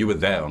I mean, you were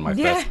there on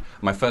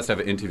my first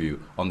ever interview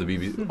on the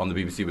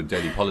BBC with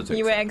Daily Politics.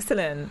 You were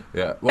excellent.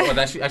 Yeah. Well,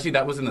 actually,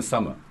 that was in the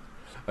summer.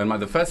 And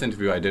the first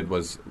interview I did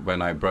was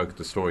when I broke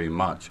the story in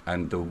March.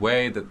 And the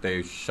way that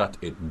they shut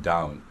it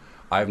down,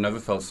 I've never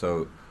felt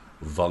so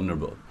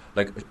vulnerable.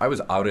 Like, I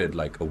was outed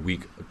like a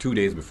week, 2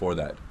 days before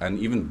that. And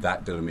even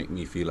that didn't make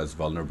me feel as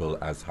vulnerable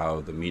as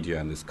how the media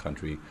in this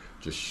country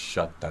just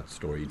shut that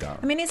story down.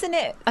 I mean, isn't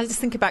it... I just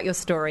think about your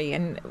story,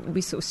 and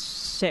we sort of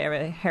share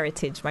a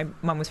heritage. My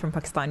mum was from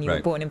Pakistan. You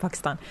were born in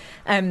Pakistan.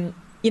 And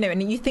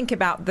you think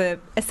about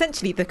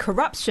essentially the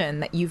corruption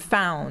that you've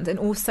found, and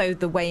also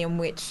the way in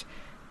which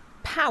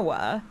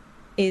power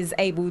is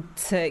able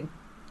to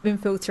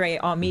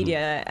infiltrate our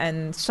media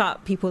and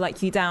shut people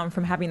like you down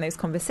from having those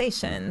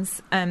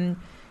conversations.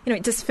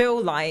 It just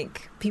feels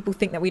like people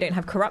think that we don't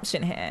have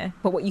corruption here.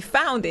 But what you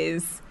found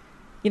is,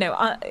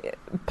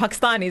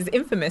 Pakistan is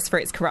infamous for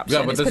its corruption.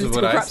 Yeah, but this is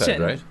what I said,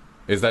 right?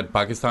 Is that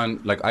Pakistan,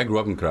 like I grew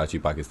up in Karachi,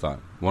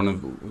 Pakistan,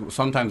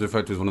 sometimes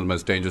referred to as one of the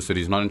most dangerous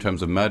cities, not in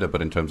terms of murder,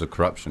 but in terms of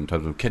corruption, in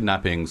terms of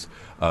kidnappings,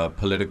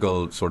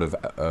 political sort of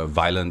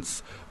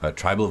violence,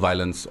 tribal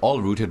violence,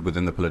 all rooted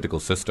within the political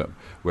system,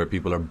 where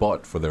people are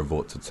bought for their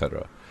votes,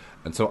 etc.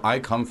 And so I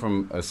come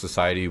from a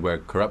society where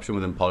corruption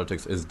within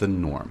politics is the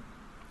norm.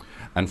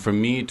 And for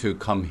me to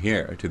come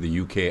here to the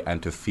UK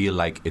and to feel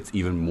like it's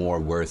even more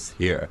worse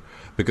here,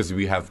 because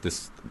we have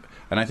this,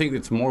 and I think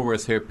it's more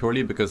worse here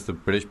purely because the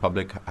British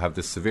public have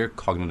this severe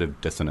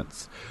cognitive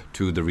dissonance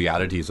to the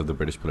realities of the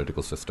British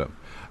political system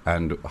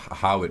and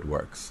how it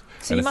works.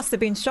 So and you must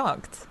have been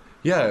shocked.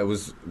 Yeah, it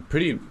was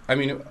pretty, I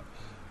mean,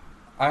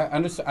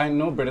 I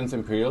know Britain's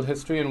imperial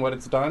history and what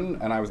it's done,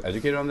 and I was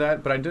educated on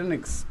that, but I didn't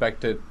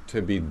expect it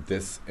to be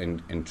this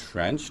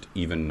entrenched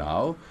even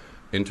now.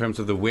 In terms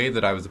of the way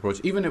that I was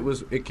approached,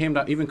 it came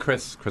down, even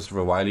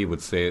Christopher Wiley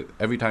would say,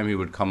 every time he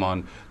would come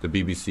on the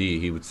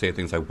BBC, he would say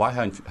things like, why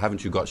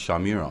haven't you got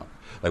Shahmir on?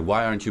 Like,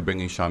 why aren't you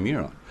bringing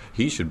Shahmir on?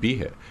 He should be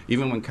here.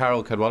 Even when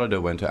Carol Cadwallader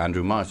went to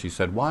Andrew Marsh, he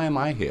said, why am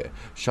I here?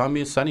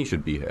 Shahmir Sanni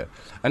should be here.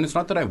 And it's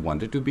not that I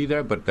wanted to be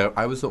there, but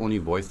I was the only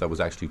voice that was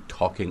actually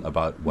talking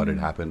about what had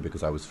happened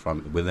because I was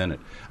from within it.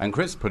 And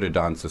Chris put it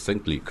down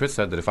succinctly. Chris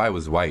said that if I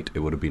was white,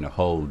 it would have been a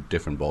whole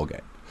different ballgame.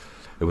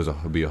 It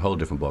would be a whole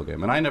different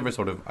ballgame. And I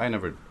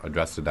never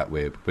addressed it that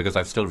way because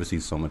I've still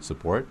received so much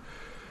support.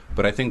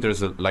 But I think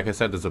there's a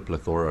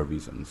plethora of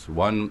reasons.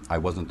 One, I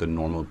wasn't the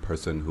normal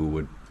person who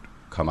would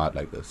come out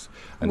like this.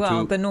 And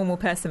well, two, the normal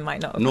person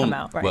might not have come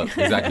out, right? Well,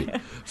 exactly.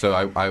 So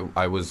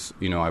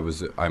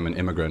I'm an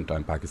immigrant,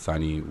 I'm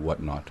Pakistani,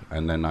 whatnot.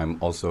 And then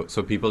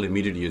so people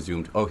immediately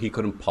assumed, oh, he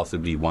couldn't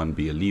possibly, one,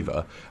 be a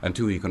leaver, and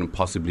two, he couldn't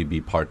possibly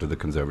be part of the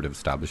conservative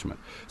establishment.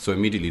 So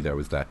immediately there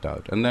was that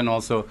doubt. And then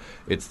also,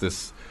 it's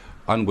this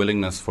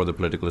unwillingness for the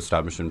political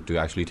establishment to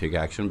actually take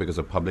action because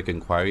a public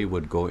inquiry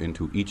would go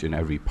into each and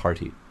every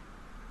party.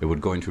 It would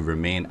go into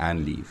Remain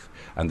and Leave.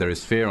 And there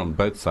is fear on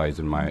both sides,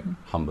 in my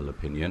humble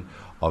opinion,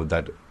 of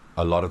that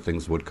a lot of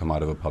things would come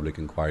out of a public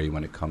inquiry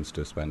when it comes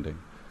to spending.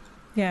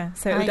 Yeah,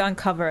 so it would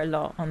uncover a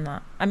lot on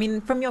that. I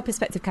mean, from your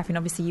perspective, Catherine,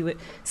 obviously you would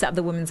set up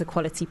the Women's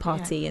Equality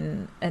Party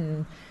and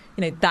you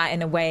know, that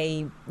in a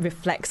way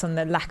reflects on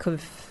the lack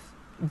of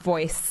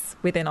voice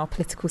within our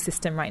political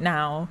system right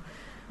now.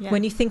 Yeah.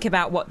 When you think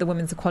about what the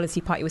Women's Equality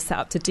Party was set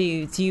up to do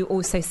you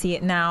also see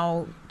it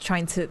now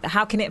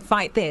how can it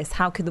fight this?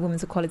 How could the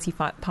Women's Equality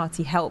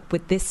Party help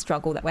with this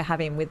struggle that we're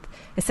having with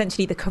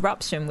essentially the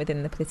corruption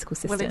within the political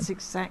system? Well, it's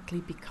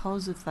exactly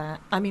because of that.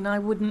 I mean,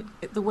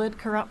 the word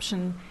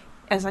corruption,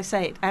 as I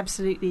say, it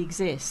absolutely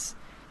exists.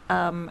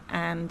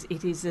 And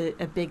it is a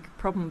big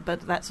problem,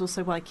 but that's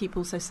also why I keep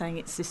also saying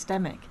it's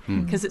systemic,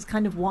 because it's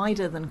kind of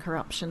wider than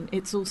corruption.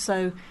 It's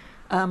also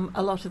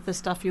a lot of the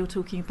stuff you're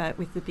talking about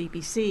with the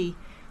BBC,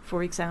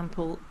 for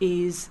example,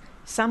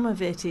 some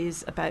of it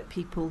is about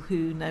people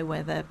who know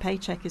where their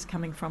paycheck is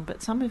coming from,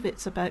 but some of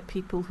it's about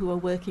people who are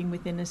working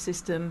within a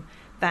system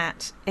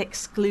that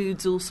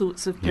excludes all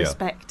sorts of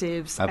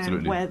perspectives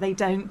and where they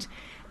don't,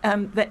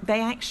 that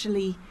they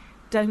actually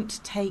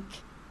don't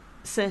take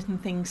certain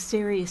things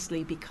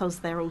seriously because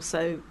they're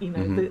also, you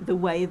know, the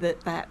way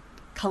that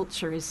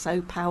culture is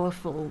so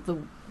powerful,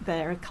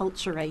 they're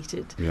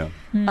acculturated.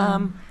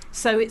 Yeah.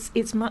 So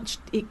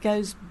it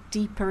goes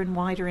deeper and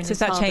wider, and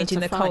so it's changing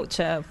the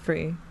culture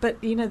through.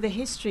 But you know, the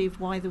history of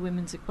why the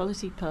Women's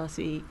Equality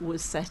Party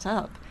was set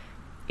up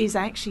is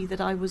actually that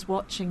I was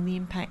watching the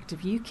impact of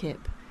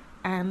UKIP,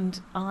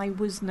 and I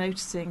was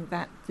noticing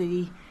that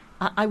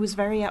I was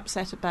very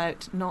upset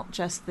about not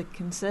just the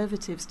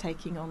Conservatives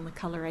taking on the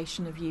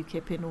coloration of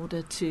UKIP in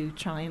order to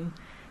try and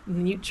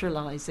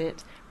neutralise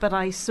it, but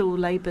I saw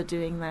Labour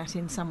doing that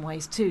in some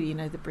ways too, you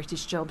know, the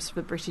British jobs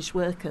for British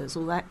workers,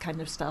 all that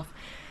kind of stuff.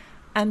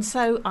 And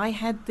so I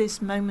had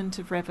this moment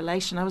of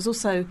revelation. I was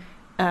also,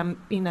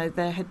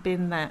 there had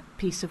been that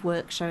piece of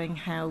work showing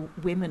how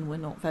women were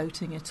not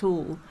voting at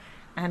all,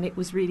 and it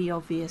was really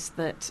obvious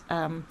that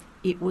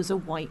it was a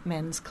white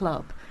men's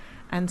club.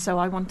 And so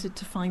I wanted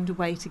to find a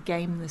way to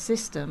game the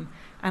system.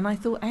 And I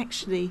thought,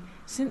 actually,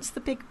 since the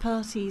big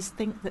parties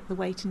think that the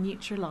way to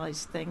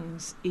neutralise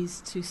things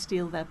is to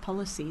steal their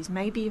policies,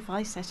 maybe if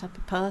I set up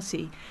a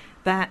party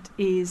that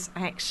is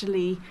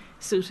actually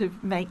sort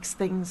of makes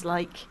things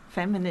like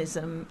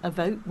feminism a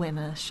vote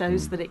winner,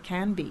 shows that it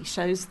can be,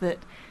 shows that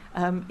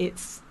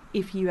it's,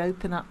 if you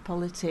open up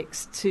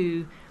politics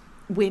to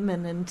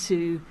women and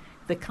to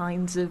the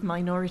kinds of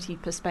minority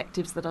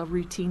perspectives that are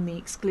routinely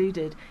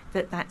excluded,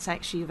 that's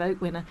actually a vote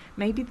winner.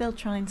 Maybe they'll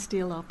try and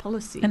steal our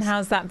policies. And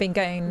how's that been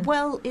going?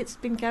 Well, it's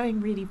been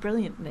going really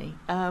brilliantly.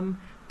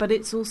 But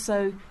it's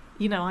also,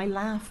 you know, I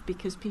laugh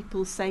because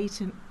people say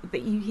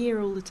that you hear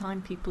all the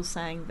time people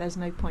saying there's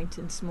no point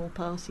in small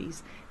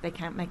parties, they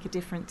can't make a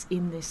difference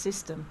in this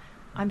system.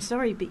 I'm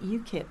sorry, but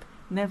UKIP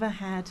never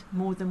had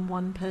more than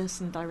one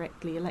person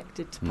directly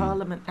elected to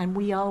Parliament, and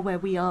we are where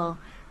we are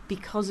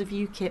because of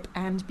UKIP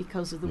and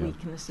because of the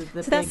weakness of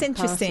the big parties. So that's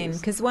interesting,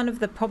 because one of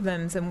the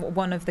problems and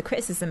one of the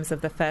criticisms of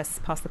the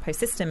first past the post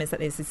system is that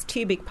there's these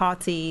two big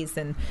parties,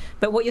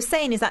 but what you're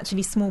saying is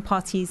actually small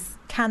parties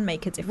can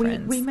make a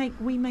difference.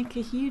 We make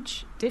a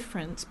huge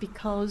difference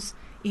because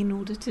in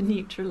order to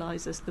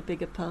neutralise us, the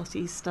bigger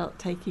parties start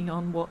taking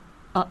on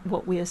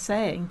what we are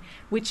saying,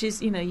 which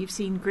is, you know, you've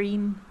seen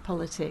green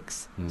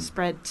politics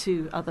spread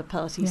to other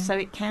parties, so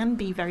it can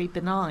be very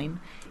benign.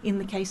 In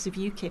the case of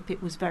UKIP,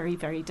 it was very,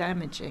 very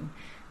damaging.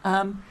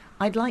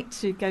 I'd like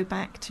to go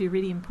back to a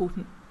really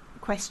important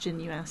question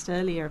you asked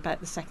earlier about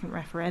the second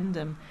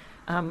referendum.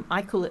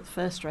 I call it the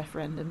first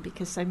referendum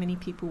because so many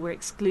people were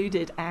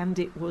excluded, and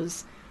it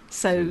was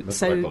so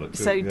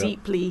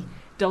deeply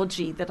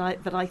dodgy that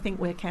I think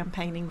we're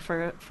campaigning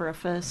for a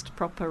first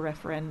proper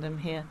referendum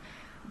here.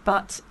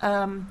 But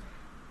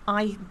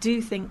I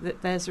do think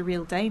that there's a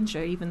real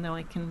danger, even though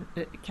I can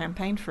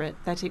campaign for it,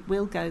 that it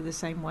will go the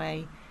same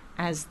way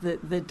as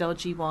the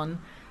dodgy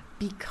one,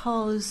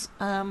 because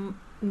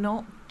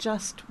not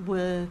just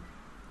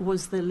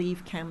was the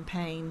Leave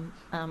campaign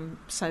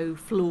so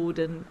flawed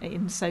and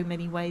in so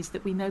many ways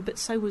that we know, but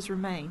so was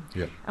Remain.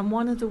 Yeah. And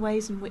one of the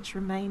ways in which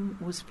Remain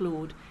was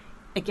flawed,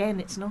 again,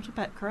 it's not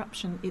about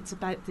corruption, it's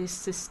about this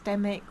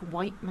systemic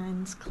white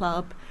man's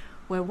club,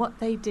 where what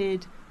they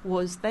did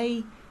was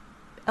they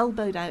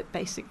elbowed out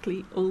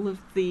basically all of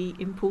the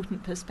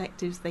important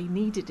perspectives they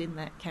needed in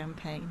that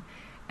campaign.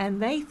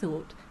 And they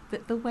thought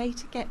that the way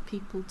to get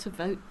people to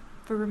vote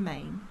for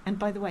Remain, and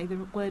by the way,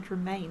 the word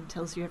Remain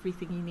tells you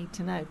everything you need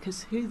to know,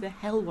 because who the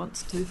hell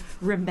wants to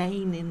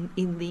remain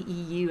in the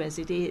EU as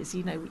it is?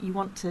 You know, you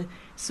want to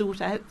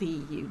sort out the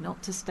EU,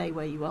 not to stay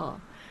where you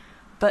are.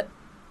 But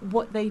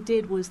what they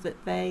did was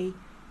that they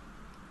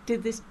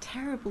did this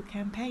terrible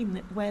campaign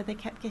where they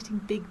kept getting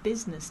big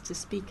business to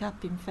speak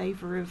up in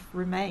favour of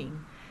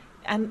Remain,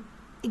 and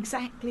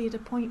exactly at a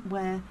point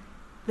where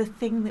the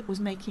thing that was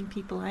making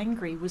people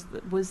angry was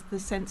the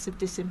sense of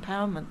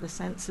disempowerment, the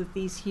sense of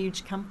these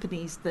huge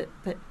companies that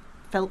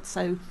felt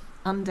so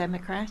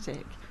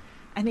undemocratic.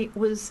 And it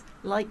was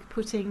like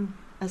putting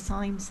a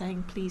sign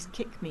saying, please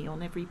kick me,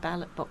 on every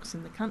ballot box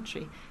in the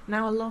country.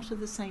 Now a lot of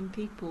the same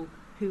people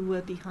who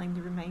were behind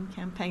the Remain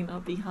campaign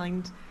are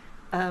behind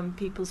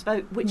People's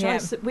Vote, which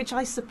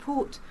I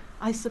support.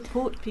 I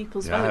support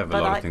People's Vote. I have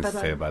a lot of things to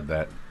say about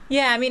that.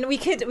 Yeah, I mean, we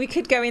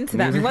could go into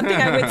that. I mean, one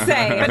thing I would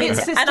say, and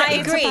I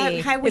agree,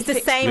 it's the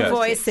same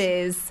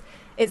voices,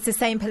 it's the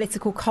same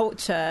political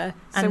culture,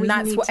 and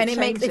that's what. And if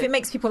it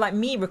makes people like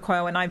me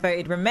recoil when I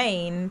voted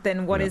Remain,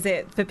 then what is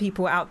it for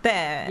people out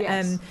there?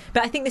 Yes.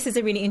 But I think this is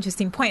a really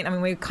interesting point. I mean,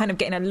 we're kind of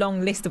getting a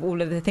long list of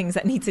all of the things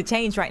that need to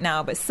change right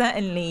now, but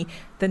certainly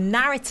the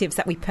narratives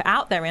that we put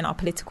out there in our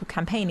political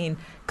campaigning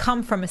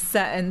come from a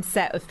certain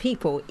set of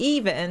people.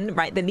 Even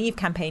the Leave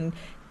campaign,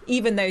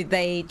 even though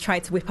they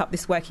tried to whip up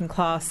this working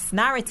class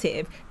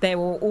narrative, they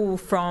were all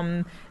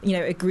from,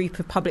 a group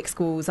of public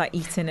schools like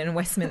Eton and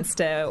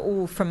Westminster,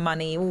 all from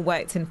money, all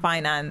worked in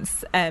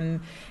finance.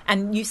 And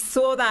you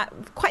saw that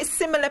quite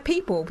similar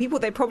people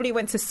they probably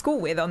went to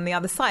school with on the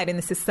other side. And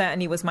this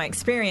certainly was my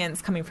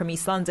experience coming from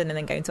East London and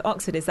then going to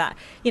Oxford, is that,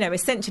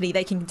 essentially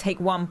they can take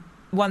one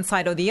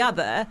side or the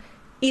other.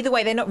 Either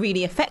way, they're not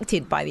really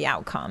affected by the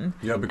outcome.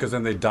 Yeah, because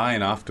then they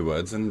dine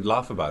afterwards and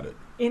laugh about it.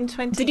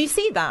 Did you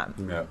see that?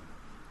 Yeah.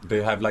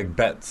 They have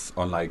bets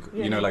on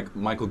Matthew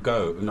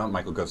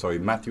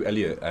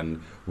Elliott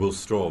and Will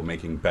Straw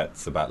making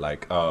bets about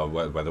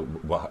whether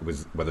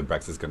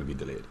Brexit's going to be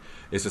delayed.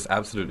 It's just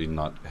absolutely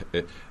not.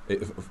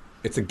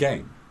 It's a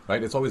game,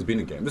 right? It's always been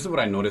a game. This is what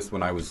I noticed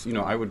when I was,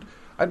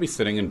 I'd be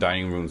sitting in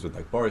dining rooms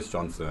with Boris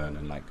Johnson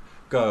and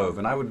Gove,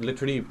 and I was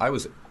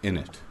in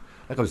it.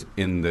 I was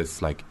in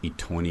this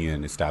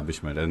Etonian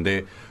establishment, and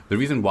the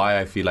reason why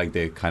I feel like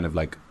they kind of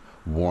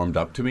warmed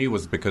up to me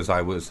was because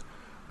I was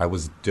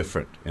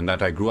different in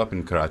that I grew up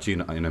in Karachi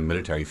in a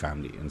military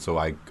family, and so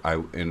I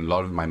in a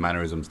lot of my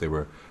mannerisms they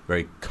were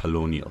very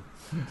colonial,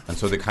 and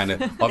so they kind of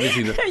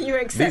obviously you were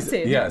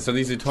accepted. So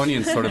these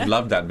Etonians sort of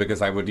loved that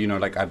because I would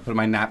I'd put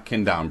my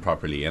napkin down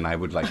properly, and I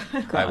would I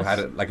had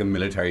a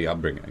military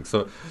upbringing.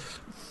 So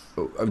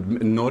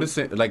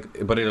noticing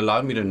but it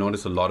allowed me to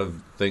notice a lot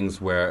of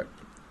things where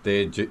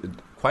they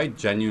quite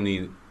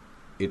genuinely,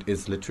 it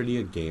is literally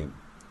a game.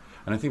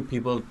 And I think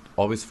people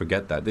always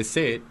forget that. They'll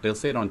say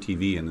it on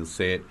TV, and they'll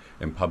say it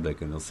in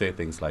public, and they'll say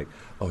things like,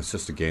 oh, it's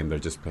just a game, they're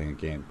just playing a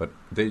game. But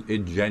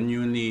it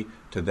genuinely,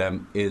 to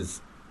them,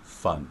 is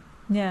fun.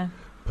 Yeah.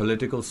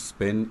 Political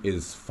spin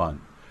is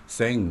fun.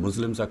 Saying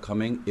Muslims are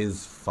coming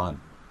is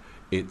fun.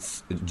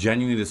 It's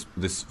genuinely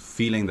this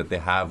feeling that they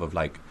have of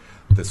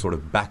this sort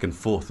of back and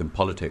forth in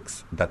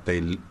politics that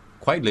they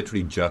quite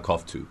literally jerk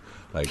off to.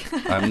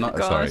 I'm not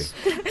sorry.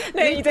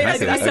 No, you don't.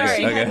 I'm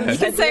sorry. Okay. You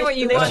can say what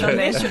you want on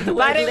this. But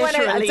I don't want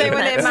to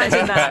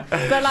imagine that.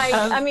 But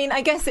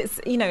I guess it's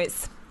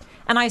it's.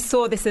 And I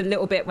saw this a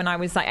little bit when I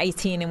was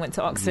 18 and went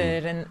to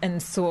Oxford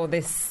and saw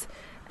this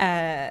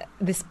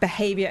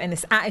behaviour and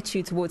this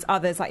attitude towards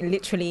others,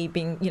 literally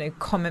being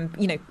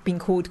being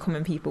called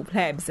common people,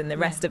 plebs, and the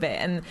rest of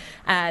it,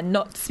 and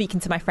not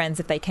speaking to my friends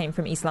if they came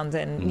from East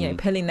London,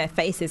 pulling their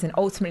faces, and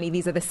ultimately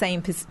these are the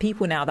same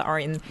people now that are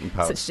in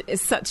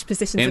such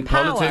positions of power.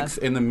 In politics,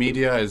 in the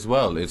media as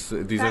well.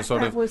 These are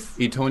sort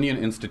of Etonian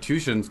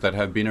institutions that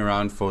have been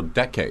around for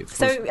decades.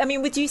 So,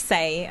 would you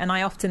say, and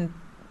I often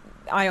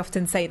I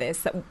often say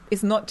this, that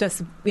it's not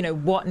just,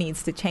 what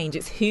needs to change,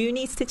 it's who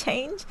needs to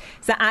change.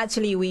 So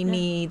actually we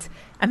need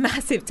a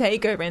massive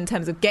takeover in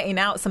terms of getting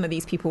out some of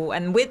these people.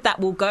 And with that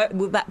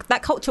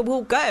that culture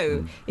will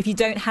go if you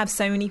don't have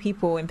so many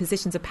people in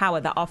positions of power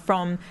that are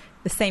from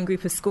the same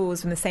group of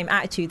schools, from the same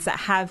attitudes, that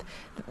have,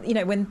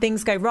 when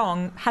things go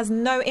wrong, has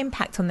no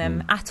impact on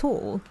them at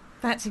all.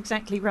 That's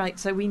exactly right.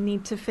 So we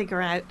need to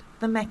figure out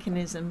the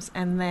mechanisms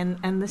and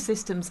the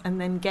systems, and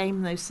then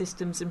game those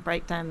systems and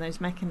break down those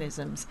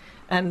mechanisms.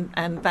 And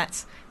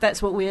that's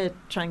what we're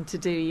trying to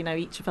do.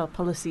 Each of our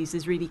policies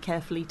is really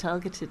carefully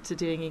targeted to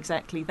doing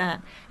exactly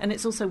that. And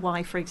it's also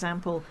why, for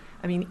example,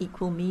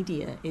 equal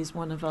media is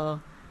one of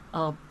our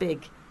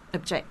big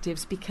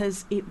objectives,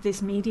 because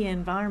this media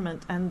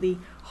environment and the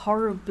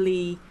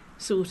horribly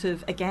sort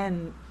of,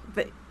 again,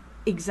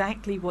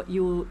 exactly what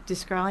you're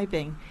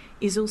describing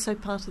is also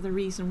part of the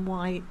reason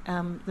why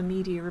the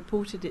media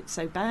reported it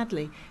so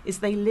badly, is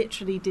they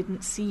literally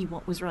didn't see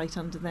what was right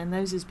under their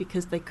noses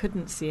because they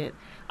couldn't see it.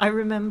 I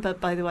remember,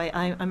 by the way,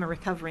 I'm a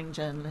recovering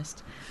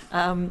journalist,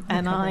 and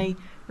I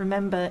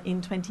remember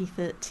in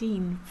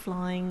 2013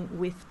 flying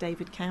with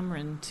David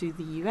Cameron to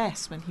the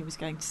US when he was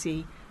going to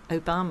see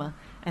Obama,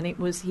 and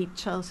he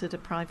chartered a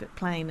private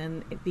plane,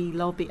 and the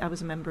lobby, I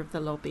was a member of the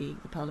lobby,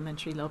 the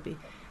parliamentary lobby.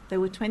 There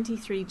were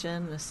 23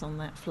 journalists on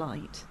that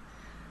flight.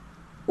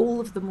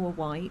 All of them were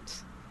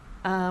white.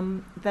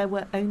 There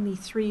were only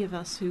 3 of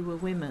us who were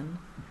women.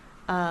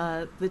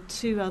 The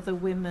 2 other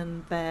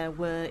women there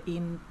were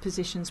in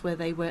positions where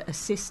they were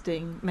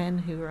assisting men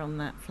who were on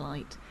that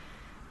flight.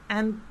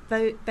 And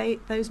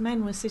those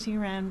men were sitting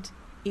around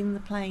in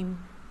the plane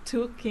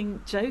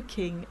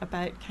joking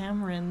about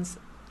Cameron's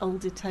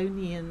old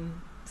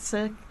Etonian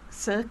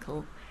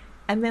circle.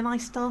 And then I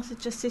started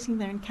just sitting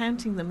there and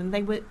counting them,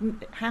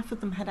 and half of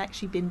them had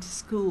actually been to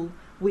school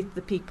with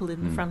the people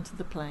in the front of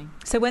the plane.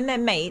 So when they're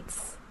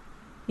mates,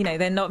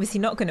 they're obviously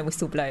not going to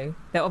whistle blow.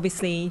 They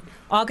obviously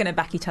are going to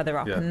back each other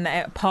up, and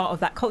they're part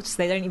of that culture,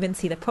 so they don't even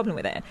see the problem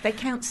with it. They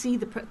can't see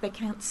they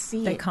can't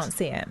see it. They can't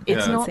see it.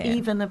 It's not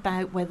even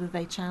about whether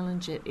they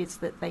challenge it, it's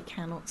that they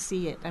cannot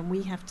see it. And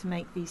we have to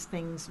make these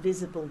things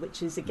visible,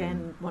 which is,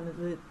 again, one of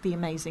the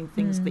amazing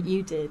things that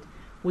you did,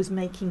 was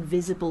making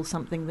visible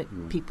something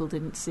that people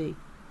didn't see.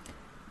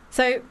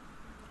 So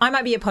I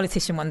might be a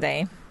politician one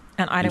day,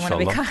 and I don't want to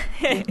become...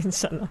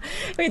 Inshallah.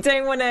 I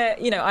don't want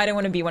to, I don't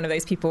want to be one of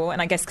those people.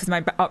 And I guess because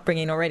my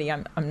upbringing already,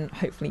 I'm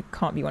hopefully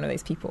can't be one of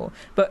those people.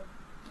 But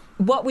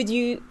what would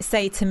you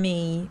say to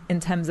me in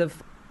terms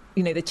of,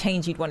 the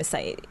change you'd want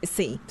to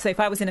see? So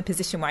if I was in a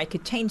position where I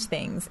could change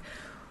things,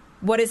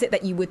 what is it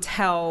that you would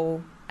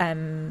tell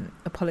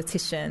a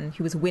politician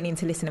who was willing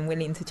to listen and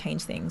willing to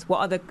change things? What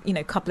are the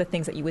couple of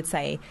things that you would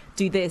say?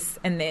 Do this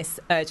and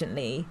this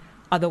urgently.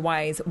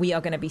 Otherwise, we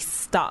are going to be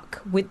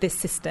stuck with this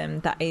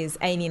system that is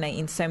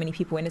alienating so many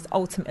people and is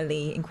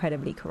ultimately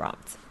incredibly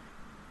corrupt.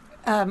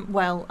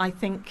 Well, I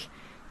think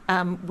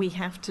we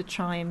have to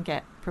try and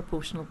get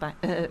proportional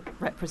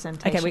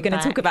representation. Okay, we're going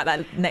to talk about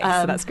that next,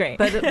 so that's great.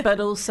 But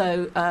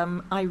also,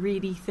 I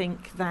really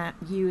think that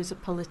you as a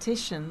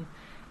politician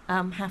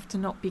have to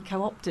not be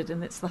co-opted,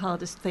 and it's the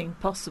hardest thing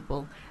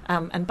possible.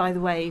 And by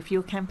the way, if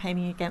you're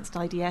campaigning against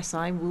IDS,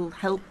 I will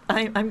help.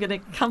 I'm going to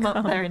come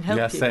up there and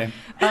help you. Same.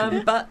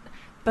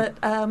 But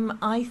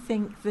I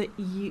think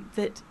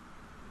that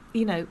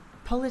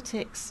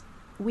politics,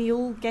 we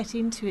all get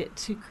into it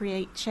to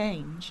create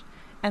change,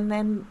 and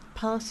then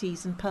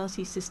parties and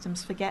party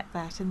systems forget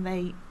that, and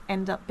they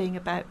end up being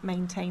about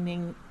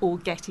maintaining or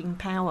getting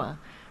power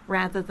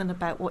rather than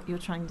about what you're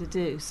trying to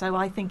do. So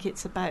I think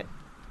it's about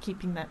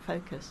keeping that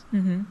focus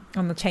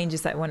on the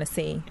changes that we want to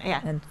see,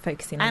 and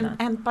focusing on that.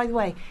 And by the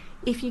way,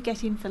 if you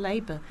get in for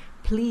Labour,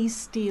 please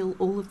steal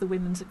all of the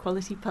Women's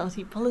Equality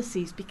Party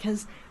policies,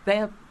 because they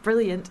are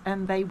brilliant,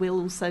 and they will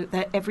also,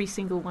 every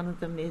single one of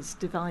them is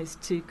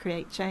devised to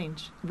create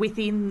change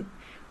within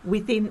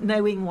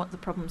knowing what the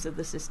problems of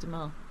the system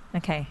are.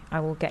 Okay, I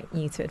will get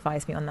you to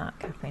advise me on that,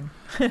 Kathleen.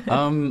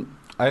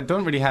 I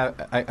don't really have,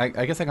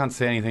 I guess I can't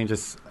say anything,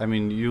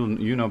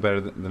 you know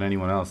better than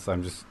anyone else.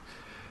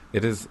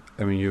 It is,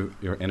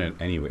 you're in it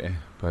anyway,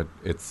 but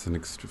it's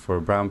for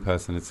a brown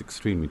person, it's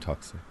extremely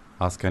toxic.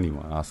 Ask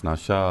anyone. Ask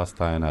Nasha, ask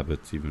Diane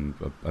Abbott, even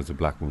as a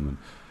black woman.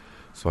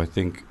 So I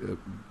think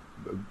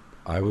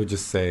I would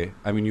just say,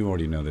 you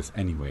already know this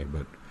anyway,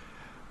 but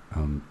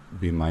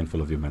be mindful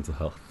of your mental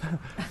health.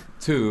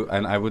 2,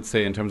 and I would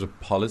say in terms of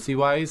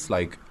policy-wise,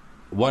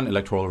 1,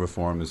 electoral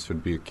reform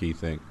should be a key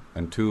thing,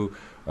 and 2,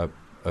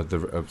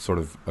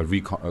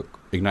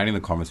 igniting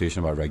the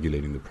conversation about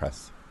regulating the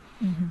press.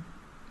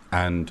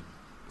 And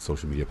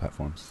social media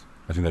platforms.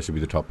 I think that should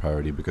be the top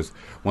priority, because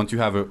once you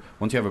have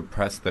a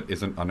press that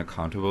isn't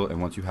unaccountable, and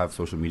once you have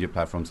social media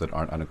platforms that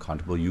aren't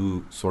unaccountable,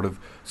 you sort of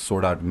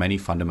sort out many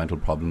fundamental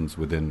problems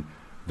within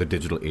the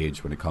digital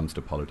age when it comes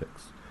to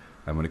politics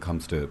and when it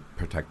comes to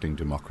protecting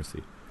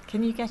democracy.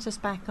 Can you get us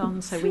back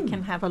on so we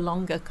can have a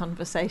longer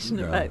conversation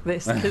about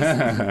this?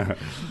 Because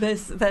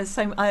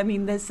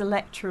there's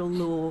electoral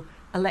law,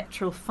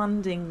 electoral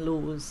funding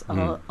laws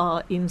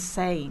are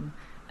insane.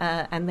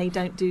 and they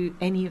don't do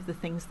any of the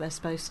things they're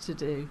supposed to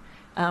do.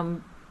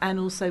 And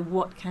also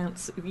what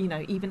counts,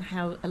 even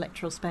how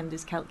electoral spend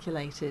is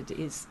calculated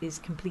is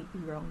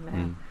completely wrong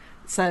now.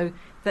 So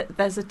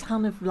there's a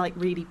ton of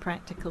really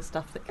practical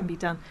stuff that can be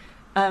done.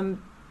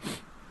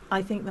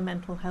 I think the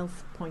mental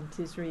health point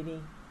is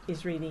really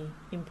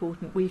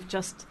important. We've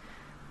just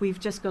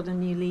got a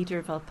new leader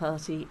of our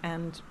party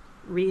and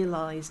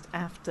realised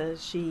after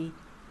she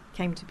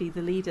came to be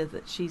the leader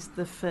that she's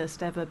the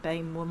first ever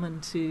BAME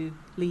woman to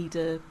lead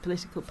a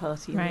political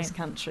party in this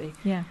country.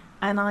 Yeah.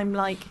 And I'm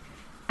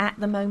at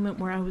the moment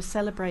where I was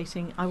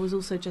celebrating, I was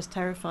also just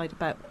terrified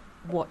about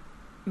what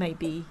may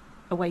be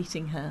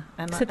awaiting her.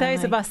 And so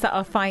those of us that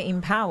are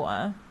fighting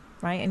power,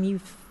 right,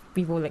 and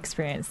we've all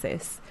experienced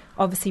this,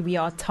 obviously we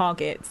are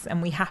targets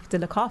and we have to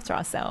look after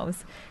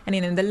ourselves.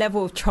 And the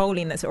level of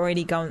trolling that's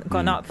already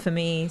gone up for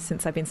me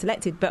since I've been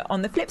selected. But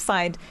on the flip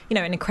side, an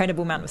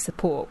incredible amount of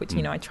support, which,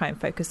 I try and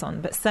focus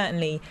on. But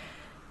certainly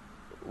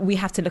we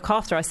have to look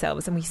after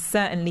ourselves, and we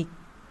certainly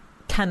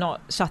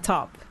cannot shut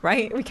up,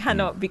 right? We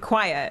cannot be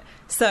quiet.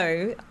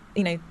 So,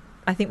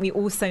 I think we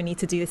also need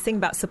to do this thing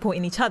about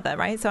supporting each other,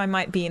 right? So I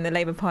might be in the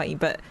Labour Party,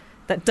 but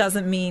that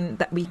doesn't mean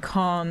that we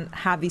can't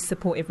have these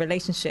supportive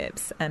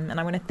relationships. And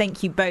I want to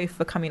thank you both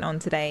for coming on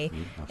today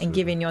and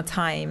giving your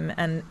time.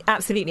 And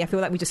absolutely, I feel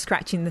like we're just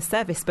scratching the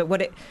surface. But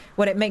what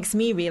it makes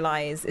me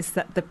realise is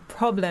that the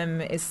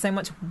problem is so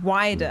much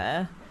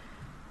wider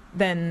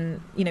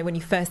than, when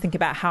you first think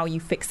about how you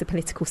fix the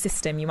political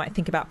system. You might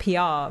think about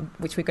PR,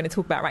 which we're going to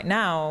talk about right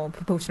now,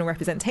 proportional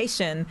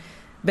representation.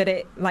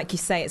 But like you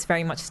say, it's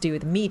very much to do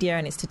with the media,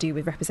 and it's to do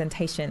with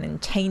representation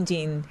and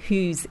changing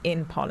who's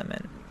in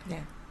Parliament.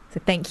 Yeah.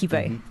 So thank you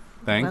both.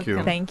 Thank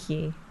you. Thank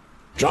you.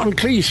 John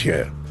Cleese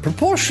here.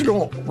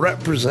 Proportional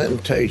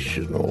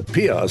representation, or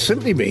PR,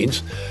 simply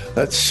means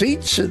that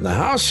seats in the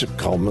House of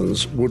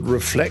Commons would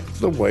reflect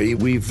the way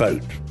we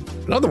vote.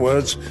 In other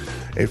words,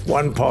 if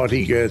one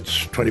party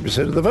gets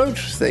 20% of the vote,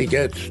 they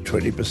get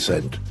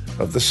 20%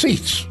 of the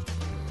seats.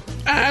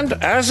 And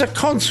as a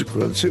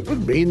consequence, it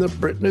would mean that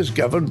Britain is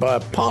governed by a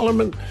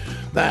parliament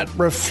that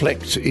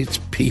reflects its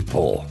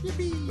people.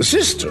 The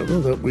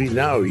system that we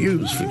now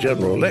use for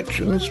general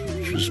elections,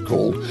 which is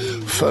called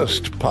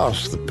first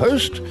past the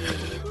post,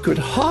 could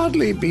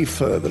hardly be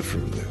further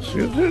from this.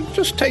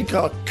 Just take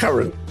our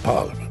current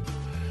parliament.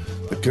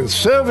 The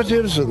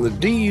Conservatives and the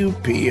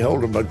DUP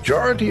hold a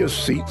majority of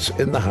seats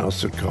in the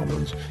House of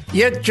Commons,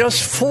 yet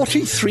just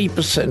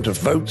 43% of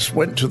votes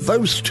went to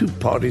those two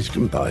parties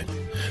combined.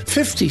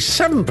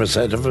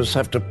 57% of us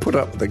have to put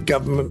up with a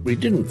government we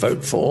didn't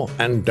vote for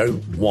and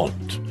don't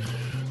want.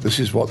 This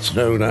is what's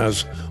known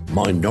as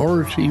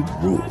minority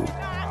rule.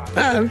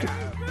 And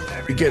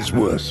it gets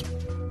worse.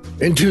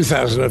 In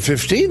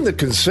 2015, the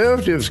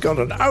Conservatives got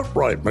an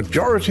outright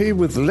majority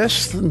with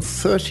less than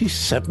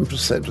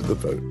 37% of the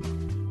vote.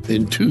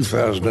 In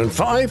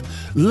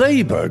 2005,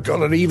 Labour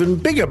got an even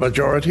bigger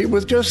majority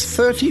with just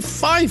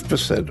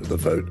 35% of the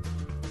vote.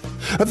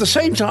 At the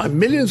same time,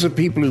 millions of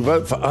people who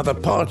vote for other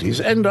parties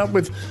end up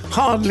with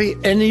hardly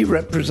any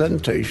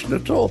representation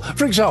at all.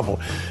 For example,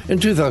 in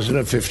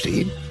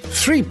 2015,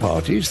 three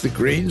parties, the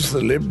Greens,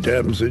 the Lib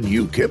Dems and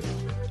UKIP,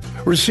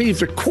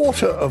 received a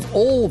quarter of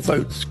all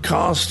votes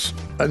cast,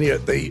 and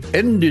yet they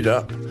ended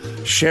up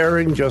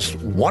sharing just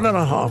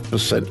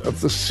 1.5%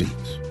 of the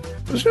seats.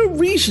 There's no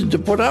reason to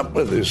put up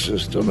with this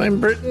system,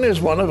 and Britain is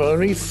one of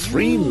only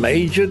three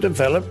major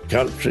developed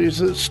countries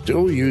that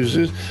still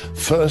uses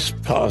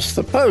first past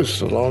the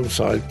post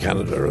alongside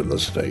Canada and the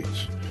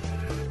States.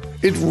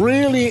 It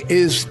really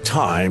is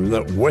time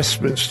that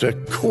Westminster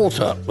caught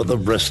up with the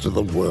rest of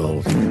the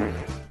world.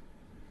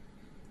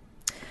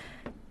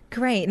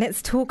 Great.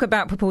 Let's talk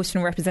about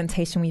proportional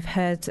representation. We've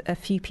heard a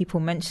few people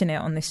mention it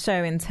on this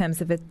show in terms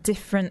of a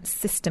different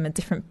system, a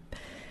different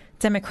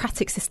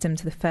democratic system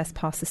to the first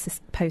past the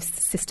post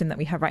system that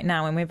we have right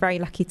now. And we're very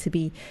lucky to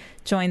be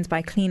joined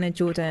by Klina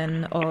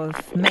Jordan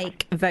of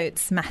Make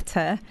Votes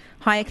Matter.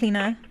 Hi,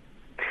 Klina.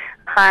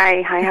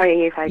 Hi, how are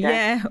you, Faiza?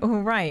 Yeah,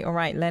 all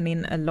right.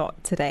 Learning a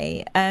lot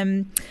today.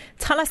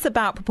 Tell us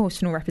about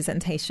proportional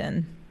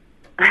representation.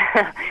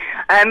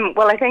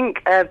 Well, I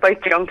think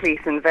both John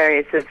Cleese and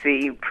various of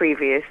the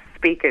previous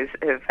speakers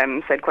have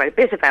said quite a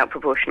bit about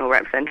proportional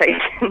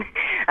representation.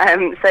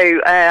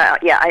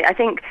 I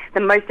think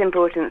the most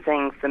important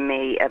thing for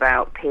me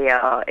about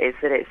PR is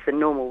that it's the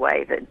normal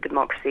way that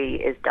democracy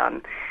is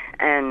done.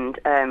 And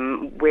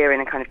we're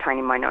in a kind of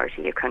tiny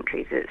minority of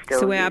countries that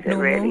still we're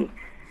abnormal? Really.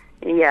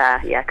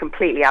 Yeah,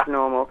 completely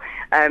abnormal.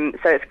 So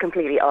it's a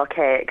completely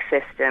archaic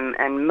system,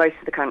 and most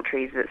of the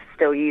countries that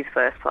still use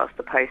first past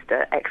the post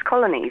are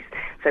ex-colonies.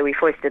 So we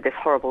foisted this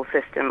horrible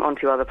system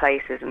onto other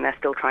places, and they're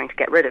still trying to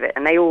get rid of it,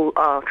 and they all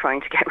are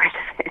trying to get rid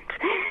of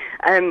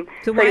it.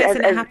 So why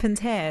hasn't it happened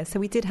here? So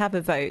we did have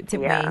a vote,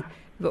 didn't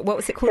we? What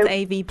was it called,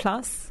 AV+?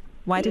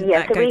 Why didn't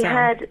that go down? We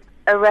had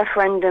a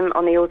referendum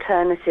on the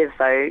alternative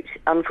vote.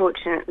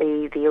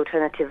 Unfortunately, the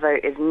alternative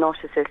vote is not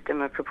a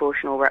system of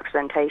proportional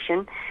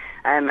representation.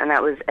 And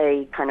that was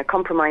a kind of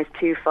compromise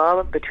too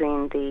far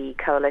between the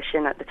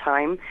coalition at the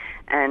time,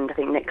 and I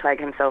think Nick Clegg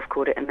himself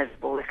called it a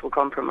miserable little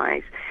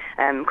compromise.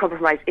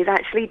 Compromise is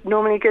actually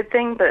normally a good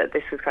thing, but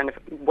this was kind of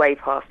way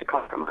past a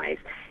compromise.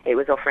 It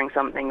was offering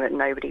something that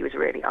nobody was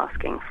really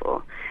asking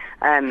for.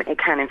 It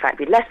can, in fact,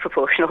 be less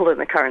proportional than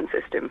the current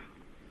system.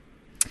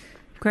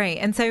 Great.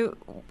 And so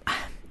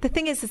the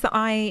thing is that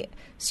I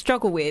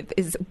struggle with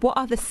is what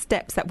are the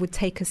steps that would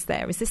take us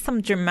there? Is this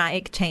some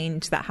dramatic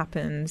change that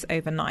happens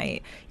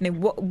overnight? You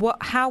know,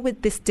 how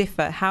would this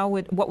differ?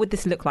 What would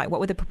this look like? What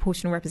would the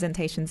proportional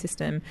representation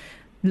system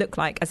look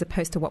like as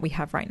opposed to what we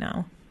have right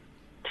now?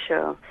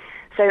 Sure.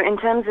 So in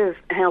terms of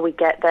how we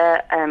get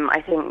there,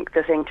 I think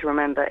the thing to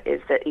remember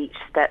is that each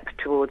step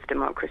towards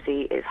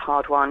democracy is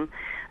hard won.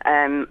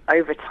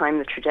 Over time,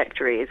 the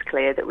trajectory is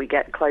clear that we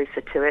get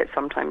closer to it,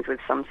 sometimes with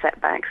some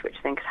setbacks, which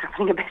I think is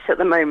happening a bit at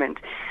the moment.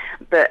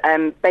 But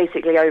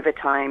basically, over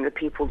time, the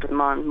people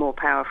demand more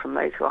power from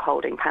those who are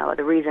holding power.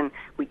 The reason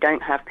we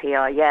don't have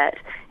PR yet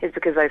is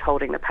because those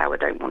holding the power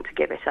don't want to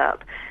give it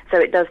up. So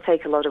it does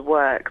take a lot of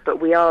work, but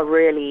we are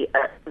really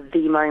at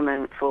the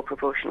moment for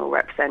proportional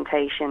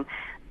representation.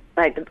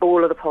 Like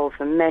all of the polls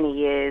for many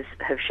years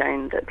have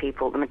shown that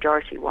the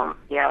majority want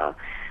PR.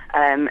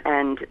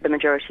 And the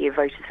majority of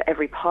voters for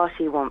every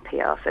party want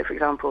PR. So, for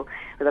example,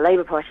 with the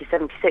Labour Party,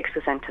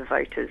 76% of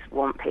voters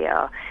want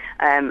PR,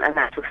 and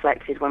that's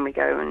reflected when we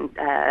go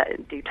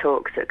and do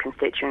talks at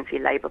constituency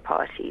Labour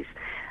parties.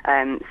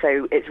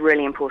 So it's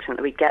really important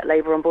that we get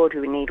Labour on board.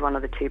 We need one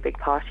of the two big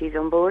parties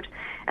on board,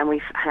 and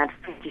we've had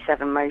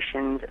 57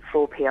 motions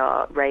for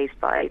PR raised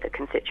by the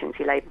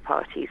constituency Labour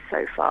parties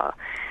so far.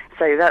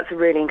 So that's a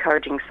really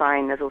encouraging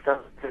sign. There's also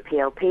the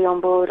PLP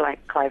on board,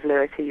 like Clive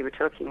Lewis, who you were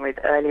talking with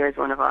earlier, is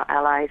one of our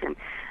allies,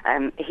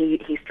 and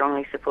he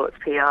strongly supports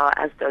PR,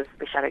 as does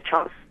the Shadow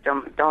Chancellor,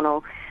 John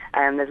McDonnell.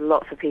 There's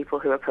lots of people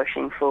who are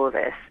pushing for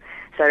this.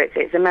 So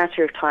it's a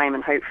matter of time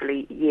and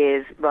hopefully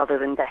years rather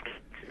than decades,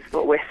 is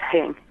what we're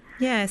saying.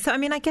 Yeah, so I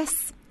mean, I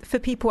guess for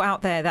people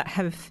out there that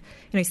have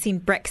seen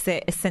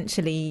Brexit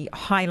essentially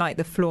highlight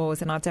the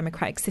flaws in our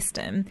democratic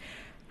system,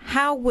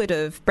 how would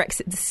have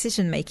Brexit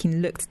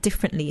decision-making looked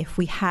differently if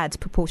we had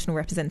proportional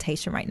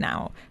representation right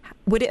now?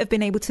 Would it have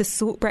been able to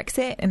sort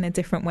Brexit in a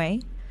different way?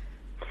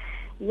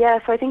 Yeah,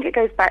 so I think it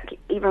goes back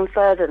even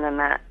further than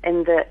that,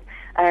 in that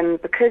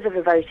because of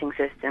the voting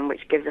system,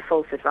 which gives a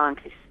false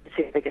advantage to the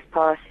two biggest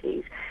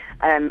parties,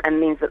 and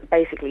means that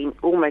basically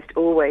almost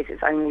always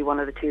it's only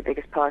one of the two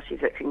biggest parties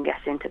that can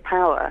get into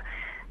power,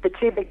 the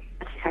two big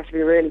parties have to be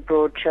really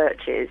broad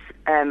churches,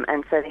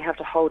 and so they have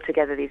to hold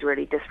together these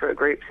really disparate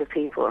groups of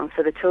people. And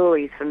for the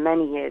Tories, for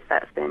many years,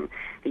 that's been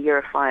the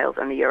Europhiles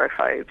and the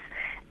Europhobes.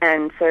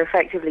 And so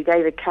effectively,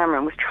 David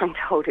Cameron was trying to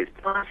hold his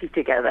party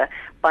together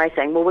by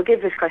saying, well, we'll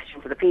give this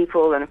question to the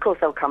people, and of course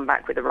they'll come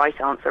back with the right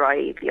answer,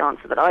 i.e. the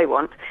answer that I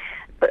want.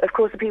 But of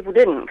course the people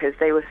didn't, because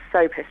they were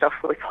so pissed off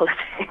with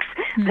politics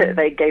that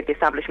they gave the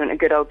establishment a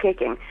good old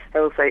kicking.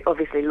 There were also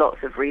obviously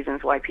lots of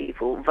reasons why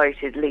people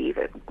voted leave.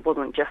 It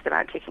wasn't just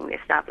about kicking the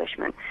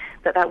establishment,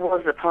 but that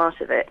was a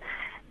part of it.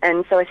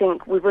 And so I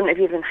think we wouldn't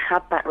have even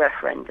had that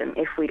referendum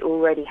if we'd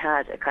already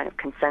had a kind of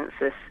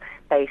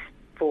consensus-based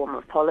form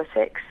of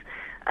politics.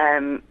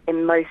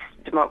 In most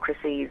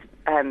democracies,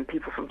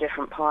 people from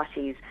different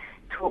parties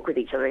talk with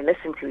each other, they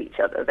listen to each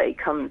other, they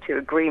come to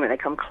agreement, they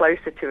come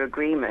closer to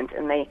agreement,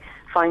 and they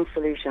find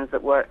solutions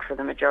that work for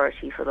the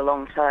majority for the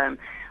long term.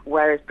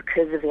 Whereas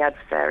because of the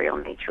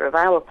adversarial nature of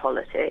our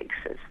politics,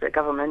 as the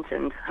government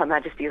and Her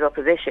Majesty's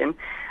opposition,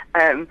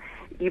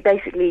 you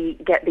basically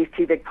get these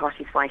two big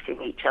parties fighting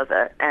each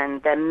other,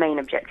 and their main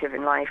objective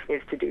in life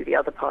is to do the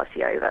other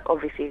party over.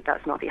 Obviously,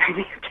 that's not the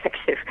only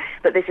objective,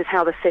 but this is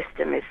how the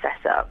system is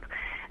set up.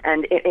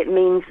 And it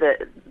means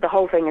that the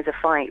whole thing is a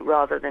fight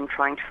rather than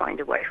trying to find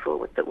a way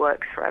forward that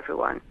works for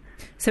everyone.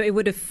 So it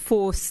would have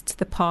forced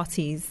the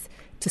parties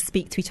to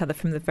speak to each other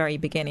from the very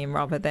beginning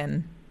rather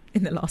than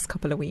in the last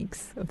couple of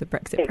weeks of the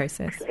Brexit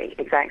process.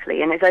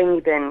 Exactly. And it's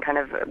only been kind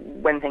of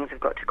when things have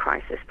got to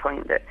crisis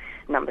point that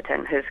Number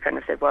 10 has kind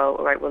of said, well,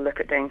 all right, we'll look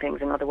at doing things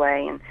another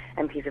way. And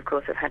MPs, of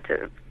course, have had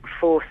to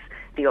force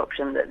the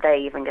option that they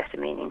even get a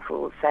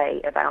meaningful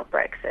say about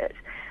Brexit.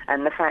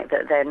 And the fact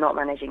that they're not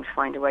managing to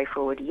find a way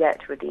forward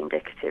yet with the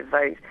indicative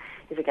vote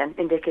is, again,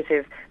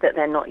 indicative that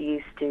they're not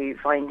used to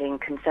finding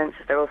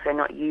consensus. They're also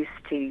not used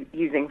to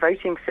using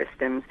voting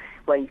systems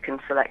where you can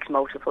select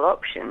multiple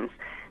options.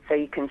 So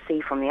you can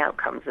see from the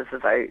outcomes of the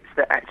votes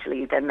that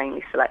actually they're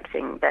mainly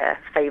selecting their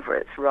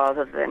favourites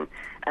rather than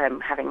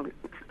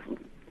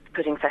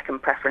putting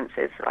second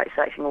preferences, like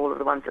selecting all of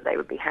the ones that they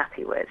would be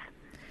happy with.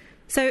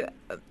 So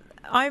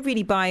I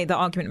really buy the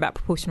argument about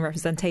proportional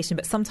representation,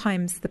 but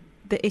sometimes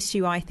the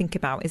issue I think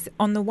about is,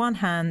 on the one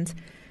hand,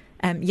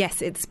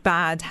 Yes, it's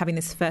bad having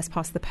this first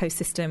past the post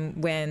system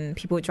when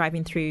people are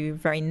driving through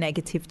very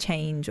negative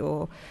change,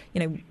 or,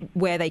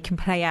 where they can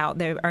play out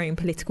their own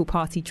political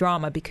party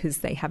drama because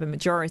they have a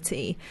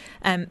majority.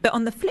 But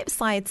on the flip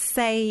side,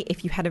 say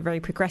if you had a very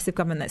progressive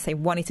government that, say,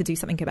 wanted to do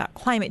something about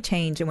climate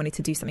change and wanted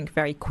to do something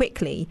very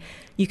quickly,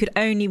 you could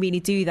only really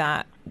do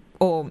that,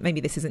 or maybe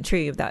this isn't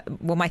true,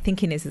 my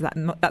thinking is that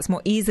that's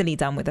more easily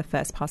done with a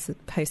first past the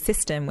post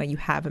system where you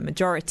have a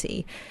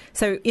majority.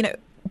 So,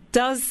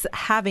 does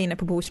having a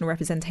proportional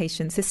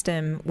representation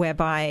system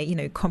whereby,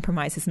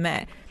 compromise is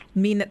met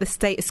mean that the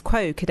status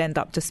quo could end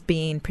up just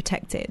being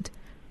protected?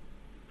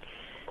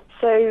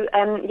 So, I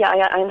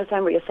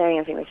understand what you're saying.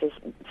 I think this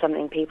is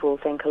something people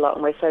think a lot,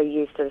 and we're so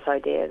used to this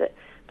idea that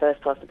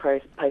first past the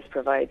post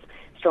provides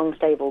strong,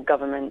 stable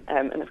government,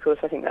 and of course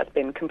I think that's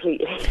been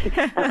completely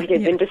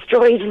been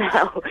destroyed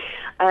now.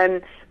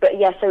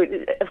 So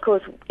of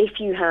course, if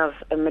you have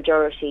a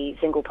majority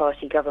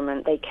single-party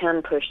government, they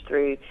can push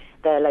through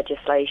their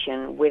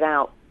legislation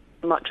without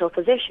much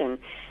opposition.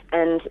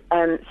 And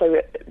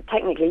so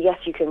technically, yes,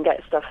 you can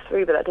get stuff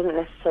through, but that doesn't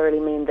necessarily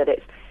mean that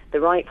it's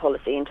the right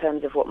policy in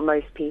terms of what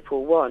most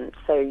people want.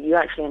 So you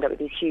actually end up with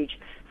these huge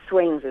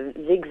swings and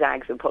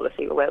zigzags of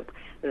policy where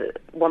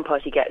one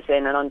party gets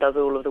in and undoes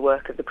all of the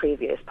work of the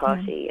previous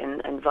party,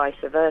 and vice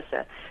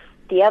versa.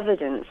 The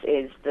evidence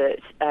is that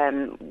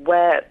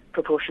where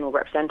proportional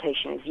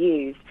representation is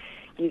used,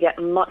 you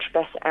get much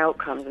better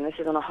outcomes, and this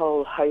is on a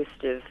whole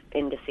host of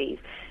indices.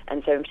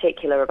 And so in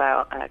particular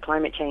about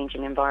climate change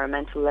and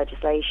environmental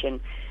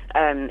legislation,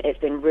 it's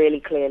been really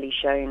clearly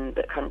shown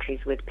that countries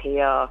with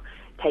PR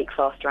take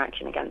faster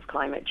action against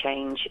climate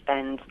change,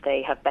 and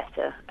they have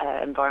better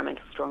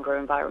stronger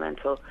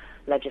environmental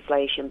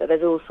legislation. But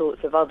there's all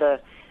sorts of other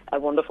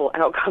wonderful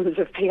outcomes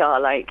of PR,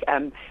 like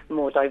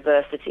more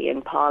diversity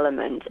in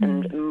Parliament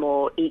and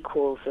more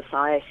equal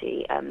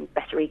society,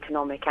 better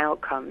economic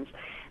outcomes,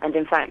 and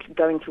in fact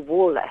going to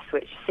war less,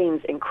 which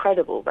seems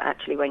incredible, but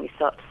actually when you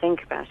start to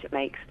think about it,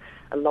 makes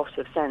a lot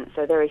of sense.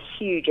 So there are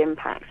huge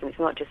impacts, and it's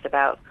not just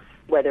about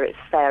whether it's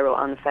fair or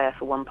unfair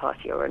for one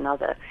party or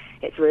another.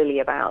 It's really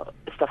about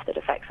stuff that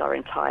affects our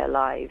entire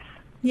lives.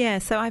 Yeah,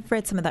 so I've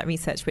read some of that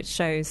research which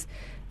shows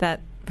that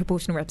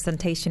proportional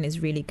representation is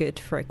really good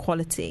for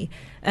equality.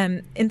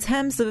 In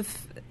terms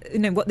of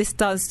what this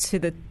does to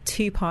the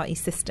two-party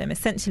system,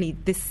 essentially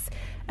this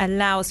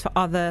allows for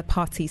other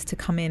parties to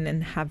come in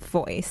and have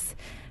voice.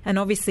 And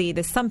obviously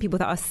there's some people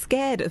that are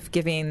scared of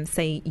giving,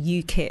 say,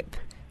 UKIP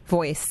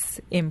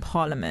voice in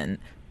Parliament.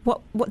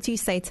 What do you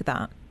say to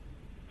that?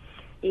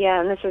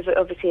 Yeah, and this is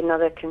obviously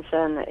another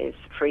concern that is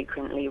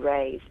frequently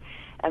raised.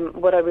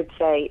 What I would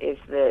say is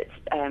that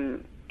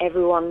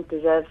everyone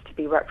deserves to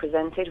be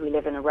represented. We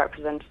live in a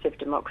representative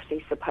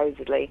democracy,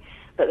 supposedly,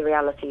 but the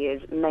reality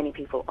is many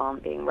people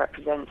aren't being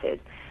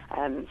represented.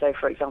 So,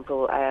 for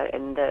example,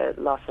 in the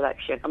last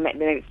election,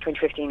 maybe it's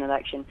 2015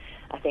 election,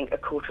 I think a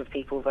quarter of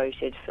people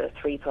voted for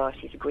three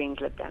parties, Greens,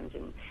 Lib Dems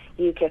and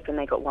UKIP, and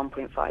they got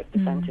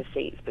 1.5% of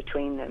seats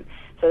between them.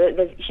 So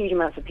there's huge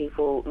amounts of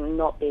people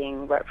not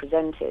being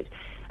represented.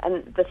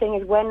 And the thing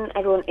is, when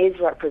everyone is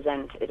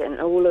represented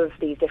and all of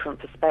these different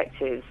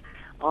perspectives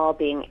are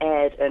being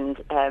aired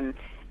and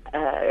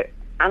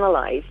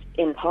analysed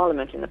in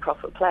Parliament in the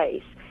proper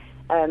place,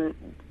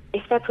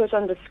 if they're put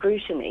under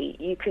scrutiny,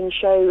 you can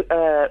show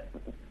a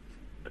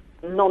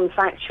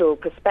non-factual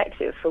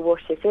perspective for what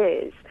it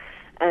is.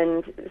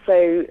 And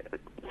so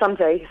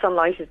someday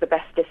sunlight is the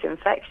best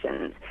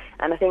disinfectant.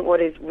 And I think what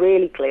is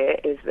really clear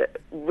is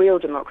that real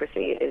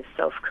democracy is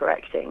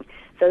self-correcting.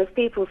 So if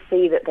people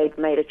see that they've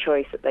made a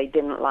choice that they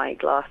didn't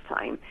like last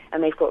time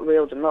and they've got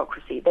real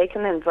democracy, they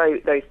can then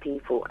vote those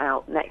people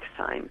out next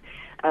time.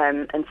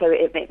 And so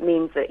it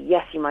means that,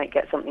 yes, you might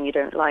get something you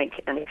don't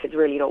like, and if it's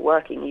really not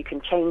working, you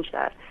can change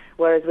that.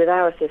 Whereas with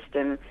our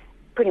system,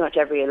 pretty much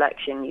every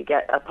election you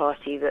get a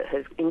party that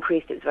has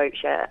increased its vote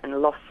share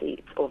and lost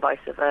seats, or vice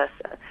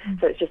versa.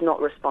 So it's just not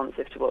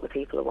responsive to what the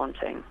people are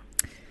wanting.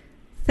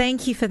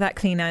 Thank you for that,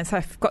 Klina. So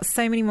I've got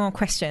so many more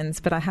questions,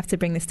 but I have to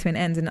bring this to an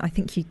end, and I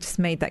think you just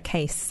made that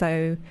case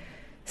so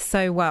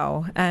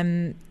well.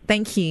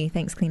 Thank you.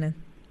 Thanks, Klina.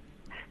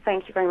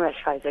 Thank you very much,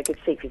 Faiza. Good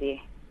to speak with you.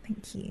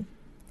 Thank you.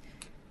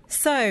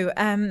 So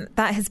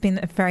that has been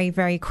a very,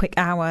 very quick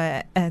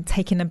hour,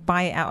 taking a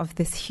bite out of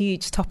this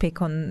huge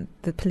topic on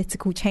the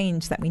political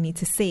change that we need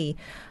to see.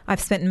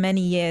 I've spent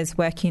many years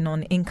working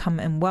on income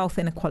and wealth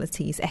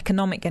inequalities,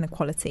 economic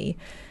inequality.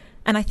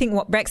 And I think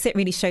what Brexit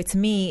really showed to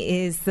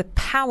me is the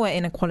power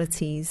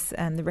inequalities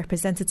and the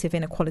representative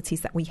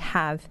inequalities that we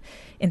have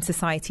in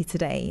society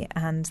today.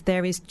 And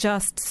there is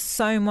just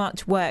so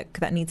much work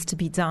that needs to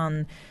be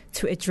done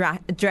to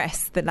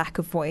address the lack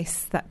of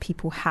voice that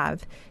people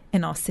have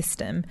in our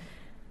system.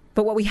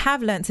 But what we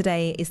have learned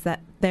today is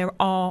that there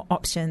are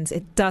options.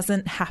 It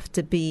doesn't have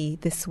to be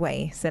this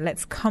way. So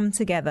let's come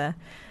together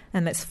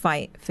and let's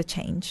fight for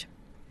change.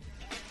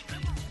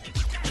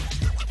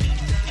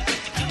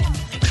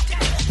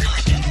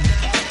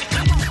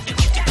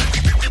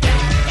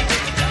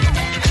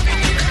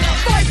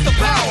 Fight the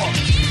power!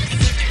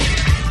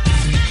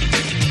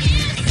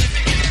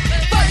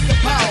 Fight the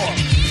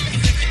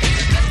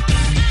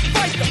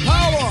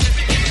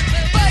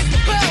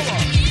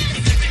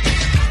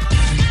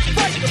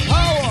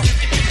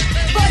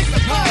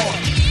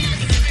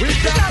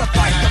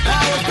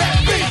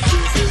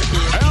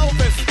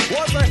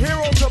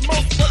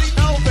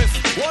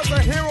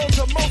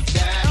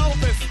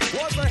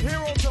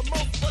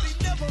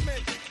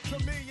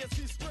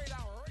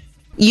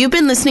You've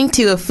been listening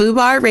to a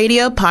FUBAR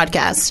Radio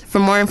podcast. For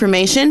more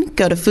information,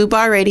 go to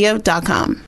FUBARradio.com.